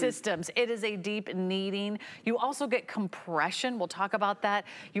systems. It is a deep kneading. You also get compression. We'll talk about that.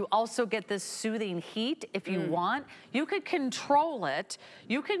 You also get this soothing heat if you want. You could control it.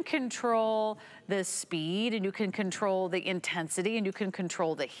 You can control the speed, and you can control the intensity, and you can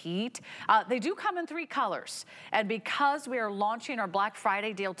control the heat. They do come in 3 colors. And because we are launching our Black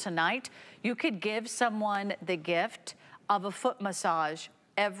Friday deal tonight, you could give someone the gift of a foot massage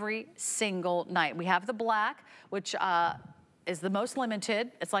every single night. We have the black, which is the most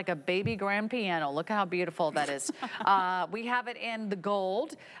limited. It's like a baby grand piano. Look how beautiful that is. We have it in the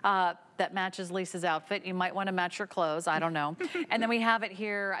gold that matches Lisa's outfit. You might want to match your clothes. I don't know. And then we have it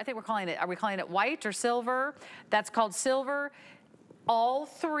here. I think are we calling it white or silver? That's called silver. All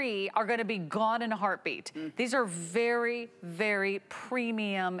 3 are going to be gone in a heartbeat. These are very, very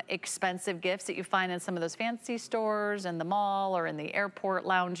premium, expensive gifts that you find in some of those fancy stores in the mall or in the airport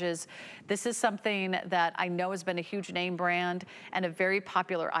lounges. This is something that I know has been a huge name brand and a very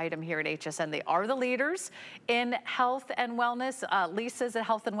popular item here at HSN. They are the leaders in health and wellness. Lisa's a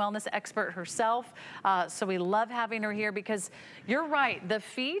health and wellness expert herself, so we love having her here because you're right, the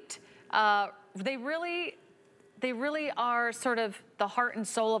feet, they really are sort of the heart and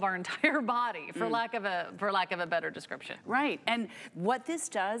soul of our entire body, for lack of a better description. Right, and what this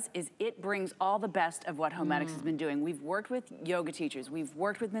does is it brings all the best of what Homedics has been doing. We've worked with yoga teachers, we've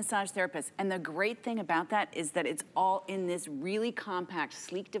worked with massage therapists, and the great thing about that is that it's all in this really compact,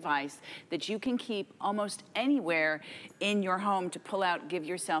 sleek device that you can keep almost anywhere in your home to pull out, give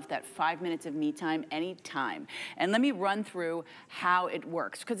yourself that 5 minutes of me time anytime. And let me run through how it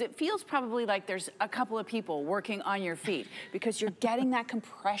works, because it feels probably like there's a couple of people working on your feet, because you're getting getting that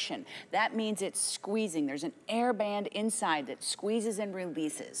compression. That means it's squeezing. There's an air band inside that squeezes and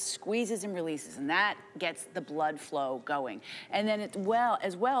releases, and that gets the blood flow going. And then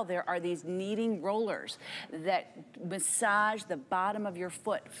as well, there are these kneading rollers that massage the bottom of your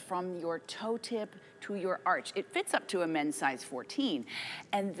foot from your toe tip to your arch. It fits up to a men's size 14.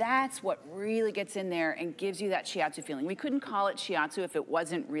 And that's what really gets in there and gives you that shiatsu feeling. We couldn't call it shiatsu if it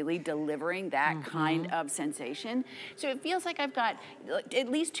wasn't really delivering that kind of sensation. So it feels like I've got at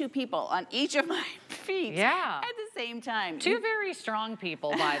least 2 people on each of my feet at the same time. 2 very strong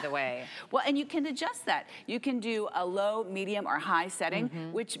people, by the way. Well, and you can adjust that. You can do a low, medium, or high setting,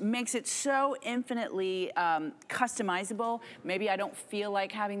 which makes it so infinitely customizable. Maybe I don't feel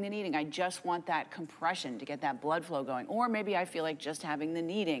like having the kneading. I just want that compression to get that blood flow going. Or maybe I feel like just having the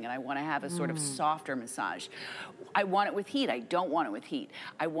kneading and I want to have a sort of softer massage. I want it with heat. I don't want it with heat.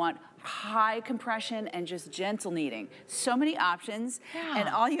 I want high compression and just gentle kneading. So many options, and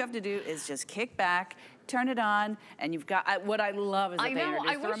all you have to do is just kick back, turn it on, and you've got, what I love is that they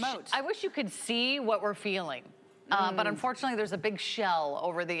introduce the remote. I wish you could see what we're feeling. But unfortunately, there's a big shell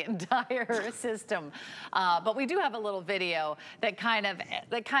over the entire system. But we do have a little video that kind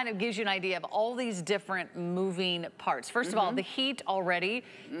of gives you an idea of all these different moving parts. First of all, the heat already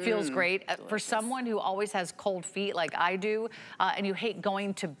feels great. For someone who always has cold feet like I do, and you hate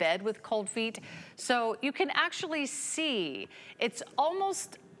going to bed with cold feet, so you can actually see it's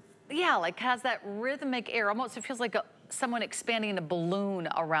almost, like has that rhythmic air. Almost it feels like someone expanding a balloon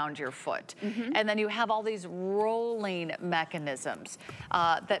around your foot. And then you have all these rolling mechanisms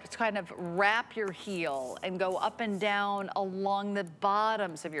that kind of wrap your heel and go up and down along the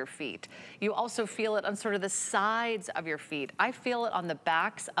bottoms of your feet. You also feel it on sort of the sides of your feet. I feel it on the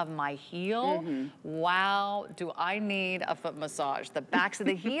backs of my heel. Wow, do I need a foot massage. The backs of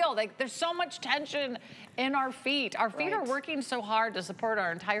the heel, there's so much tension in our feet. Our feet are working so hard to support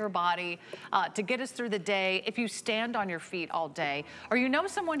our entire body, to get us through the day. If you stand on your feet all day, or you know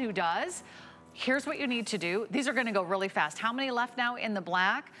someone who does, here's what you need to do. These are gonna go really fast. How many left now in the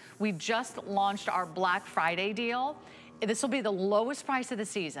black? We just launched our Black Friday deal. This will be the lowest price of the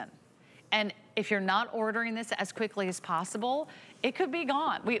season. And if you're not ordering this as quickly as possible, it could be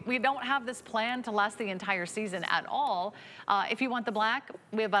gone. We don't have this plan to last the entire season at all. If you want the black,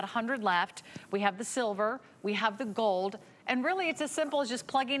 we have about 100 left. We have the silver, we have the gold, and really it's as simple as just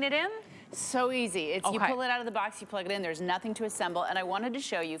plugging it in. So easy. You pull it out of the box, you plug it in, there's nothing to assemble. And I wanted to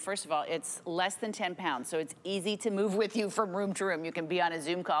show you, first of all, it's less than 10 pounds, so it's easy to move with you from room to room. You can be on a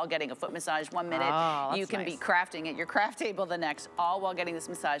Zoom call getting a foot massage 1 minute. You can be crafting at your craft table the next, all while getting this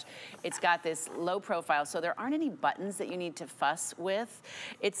massage. It's got this low profile, so there aren't any buttons that you need to fuss with.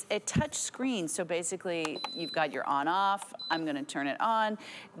 It's a touch screen, so basically you've got your on off. I'm gonna turn it on.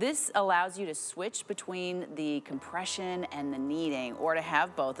 This allows you to switch between the compression and the kneading, or to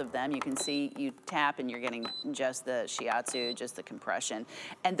have both of them. You can see you tap and you're getting just the shiatsu, just the compression.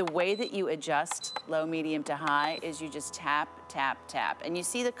 And the way that you adjust low, medium to high is you just tap, tap, tap. And you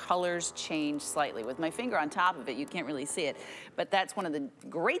see the colors change slightly. With my finger on top of it, you can't really see it. But that's one of the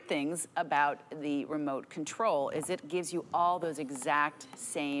great things about the remote control is it gives you all those exact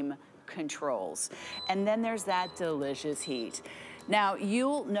same controls. And then there's that delicious heat. Now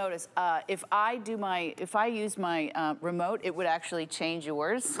you'll notice if I use my remote, it would actually change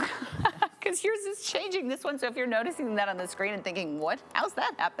yours. Because yours is changing this one. So if you're noticing that on the screen and thinking, what? How's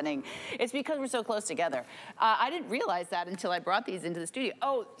that happening? It's because we're so close together. I didn't realize that until I brought these into the studio.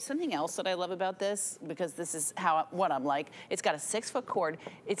 Oh, something else that I love about this, because this is what I'm like, it's got a 6-foot cord.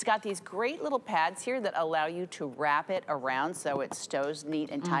 It's got these great little pads here that allow you to wrap it around so it stows neat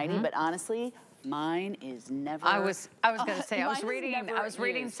and tidy. But honestly, mine is never. I was gonna say, I was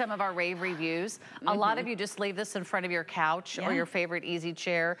reading some of our rave reviews. A lot of you just leave this in front of your couch or your favorite easy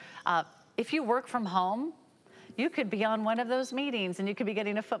chair. If you work from home, you could be on one of those meetings and you could be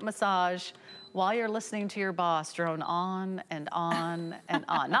getting a foot massage while you're listening to your boss drone on and on and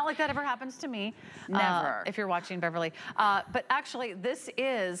on. Not like that ever happens to me. Never. If you're watching Beverly. But actually, this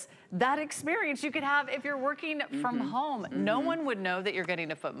is that experience you could have if you're working from home. No one would know that you're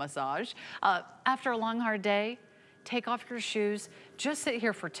getting a foot massage. After a long, hard day, take off your shoes, just sit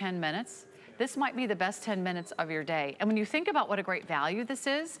here for 10 minutes. This might be the best 10 minutes of your day. And when you think about what a great value this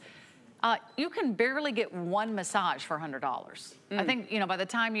is, You can barely get one massage for $100. I think, you know, by the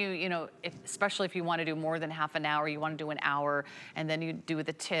time you know, especially if you want to do more than half an hour, you want to do an hour, and then you do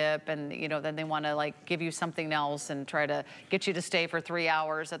the tip, and, you know, then they want to like give you something else and try to get you to stay for 3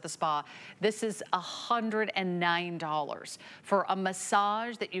 hours at the spa. This is $109 for a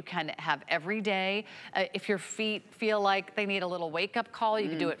massage that you can have every day. If your feet feel like they need a little wake-up call, you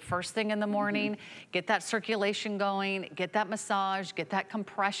can do it first thing in the morning. Get that circulation going, get that massage, get that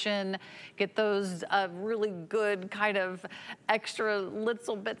compression, get those really good kind of extra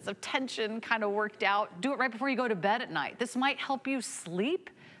little bits of tension kind of worked out. Do it right before you go to bed at night. This might help you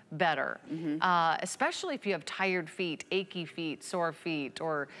sleep better, especially if you have tired feet, achy feet, sore feet,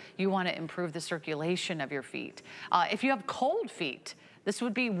 or you want to improve the circulation of your feet. If you have cold feet, this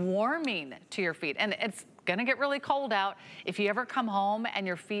would be warming to your feet. And it's gonna get really cold out. If you ever come home and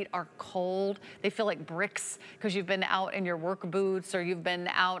your feet are cold, they feel like bricks because you've been out in your work boots or you've been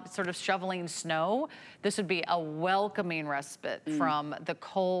out sort of shoveling snow, this would be a welcoming respite from the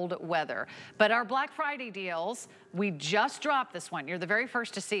cold weather. But our Black Friday deals, we just dropped this one. You're the very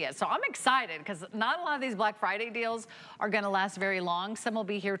first to see it. So I'm excited because not a lot of these Black Friday deals are gonna last very long. Some will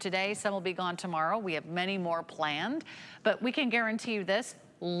be here today, some will be gone tomorrow. We have many more planned, but we can guarantee you this,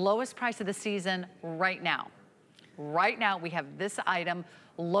 lowest price of the season right now. Right now, we have this item,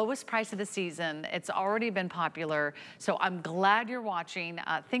 lowest price of the season. It's already been popular, so I'm glad you're watching.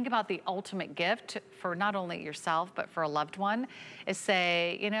 Think about the ultimate gift for not only yourself, but for a loved one, is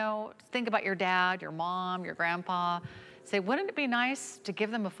say, you know, think about your dad, your mom, your grandpa. Say, wouldn't it be nice to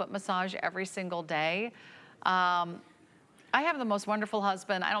give them a foot massage every single day? I have the most wonderful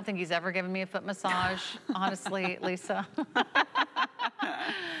husband. I don't think he's ever given me a foot massage, honestly, Lisa.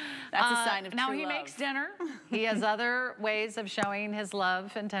 That's a sign of true Now he love. makes dinner. He has other ways of showing his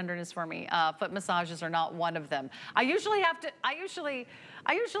love and tenderness for me. Foot massages are not one of them. I usually have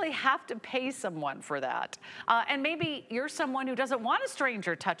to pay someone for that. And maybe you're someone who doesn't want a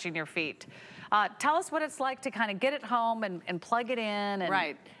stranger touching your feet. Tell us what it's like to kind of get it home and plug it in. And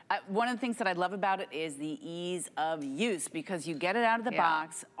right. One of the things that I love about it is the ease of use, because you get it out of the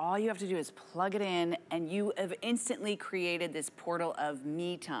box, all you have to do is plug it in, and you have instantly created this portal of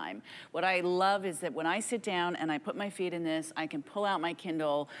me time. What I love is that when I sit down and I put my feet in this, I can pull out my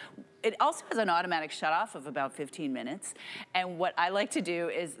Kindle. It also has an automatic shut off of about 15 minutes. And what I like to do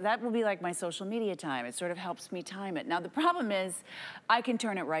is, that will be like my social media time. It sort of helps me time it. Now, the problem is I can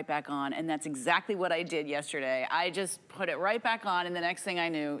turn it right back on, and that's exactly what I did yesterday. I just put it right back on, and the next thing I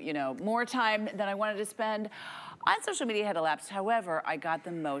knew, you know, more time than I wanted to spend on social media had elapsed. However, I got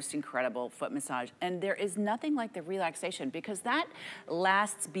the most incredible foot massage, and there is nothing like the relaxation, because that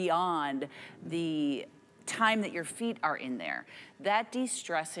lasts beyond the time that your feet are in there. That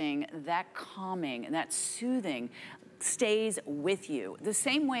de-stressing, that calming, and that soothing stays with you. The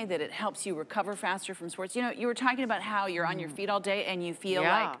same way that it helps you recover faster from sports. You know, you were talking about how you're on your feet all day and you feel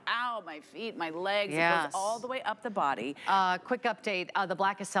like, ow, my feet, my legs. It goes all the way up the body. Quick update, the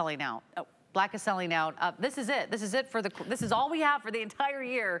black is selling out. Black is selling out. This is it. This is it for this is all we have for the entire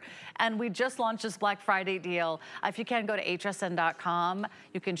year. And we just launched this Black Friday deal. If you can, go to hsn.com.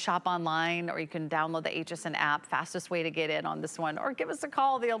 You can shop online, or you can download the HSN app. Fastest way to get in on this one. Or give us a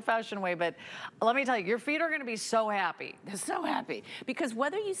call the old-fashioned way. But let me tell you, your feet are going to be so happy. They're so happy. Because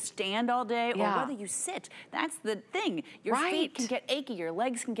whether you stand all day or whether you sit, that's the thing. Your feet can get achy. Your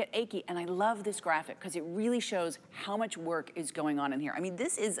legs can get achy. And I love this graphic because it really shows how much work is going on in here. I mean,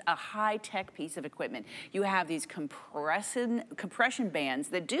 this is a high-tech piece of equipment. You have these compression bands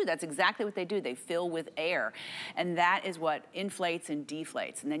that that's exactly what they do. They fill with air, and that is what inflates and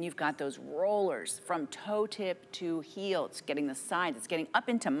deflates. And then you've got those rollers from toe tip to heel. It's getting the sides, it's getting up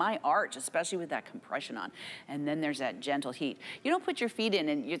into my arch, especially with that compression on. And then there's that gentle heat. You don't put your feet in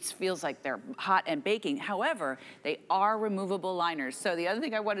and it feels like they're hot and baking. However, they are removable liners. So the other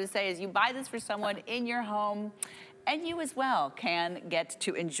thing I wanted to say is, you buy this for someone in your home, and you as well can get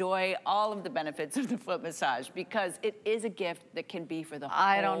to enjoy all of the benefits of the foot massage, because it is a gift that can be for the whole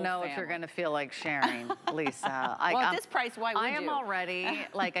family. I don't know if you're going to feel like sharing, Lisa. Well, at this price, why would you? I am already,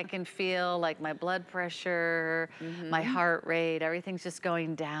 like, I can feel like my blood pressure, my heart rate, everything's just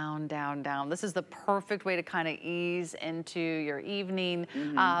going down, down, down. This is the perfect way to kind of ease into your evening.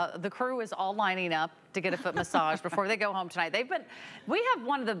 The crew is all lining up to get a foot massage before they go home tonight. We have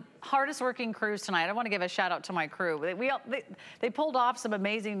one of the hardest working crews tonight. I want to give a shout out to my crew. They pulled off some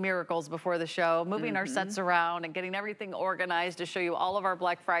amazing miracles before the show, moving our sets around and getting everything organized to show you all of our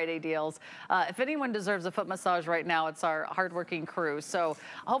Black Friday deals. If anyone deserves a foot massage right now, it's our hardworking crew. So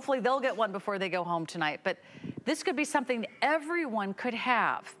hopefully they'll get one before they go home tonight. But this could be something everyone could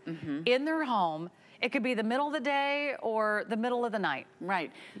have in their home. It could be the middle of the day or the middle of the night.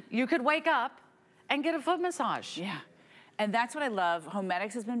 Right. You could wake up and get a foot massage. Yeah. And that's what I love.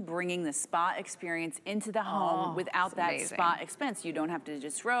 Homedics has been bringing the spa experience into the home without that amazing. spa expense. You don't have to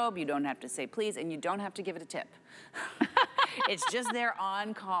disrobe, you don't have to say please, and you don't have to give it a tip. It's just there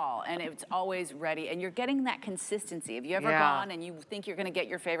on call, and it's always ready. And you're getting that consistency. Have you ever gone and you think you're gonna get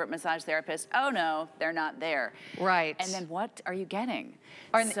your favorite massage therapist? Oh no, they're not there. Right. And then what are you getting?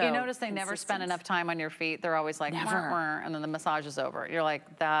 You notice they never spend enough time on your feet. They're always like, Never. "Wah, wah," and then the massage is over. You're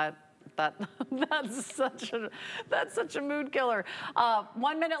like, that's such a mood killer.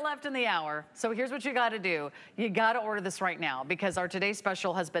 1 minute left in the hour. So here's what you got to do. You got to order this right now because our today's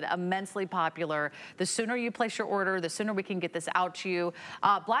special has been immensely popular. The sooner you place your order, the sooner we can get this out to you.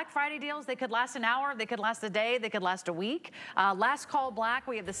 Black Friday deals, they could last an hour, they could last a day, they could last a week. Last call black,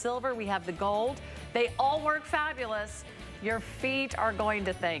 we have the silver, we have the gold. They all work fabulous. Your feet are going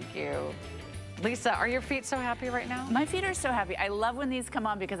to thank you. Lisa, are your feet so happy right now? My feet are so happy. I love when these come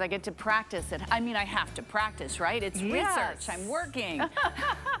on because I get to practice it. I mean, I have to practice, right? It's research. I'm working.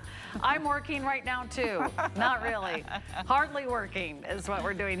 I'm working right now too. Not really. Hardly working is what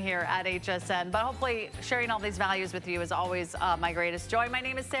we're doing here at HSN. But hopefully sharing all these values with you is always my greatest joy. My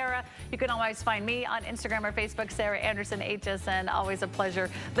name is Sarah. You can always find me on Instagram or Facebook, Sarah Anderson HSN. Always a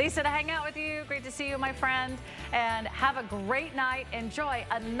pleasure. Lisa, to hang out with you. Great to see you, my friend. And have a great night. Enjoy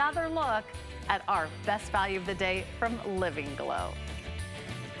another look at our best value of the day from Living Glow.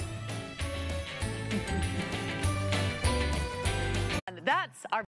 And that's our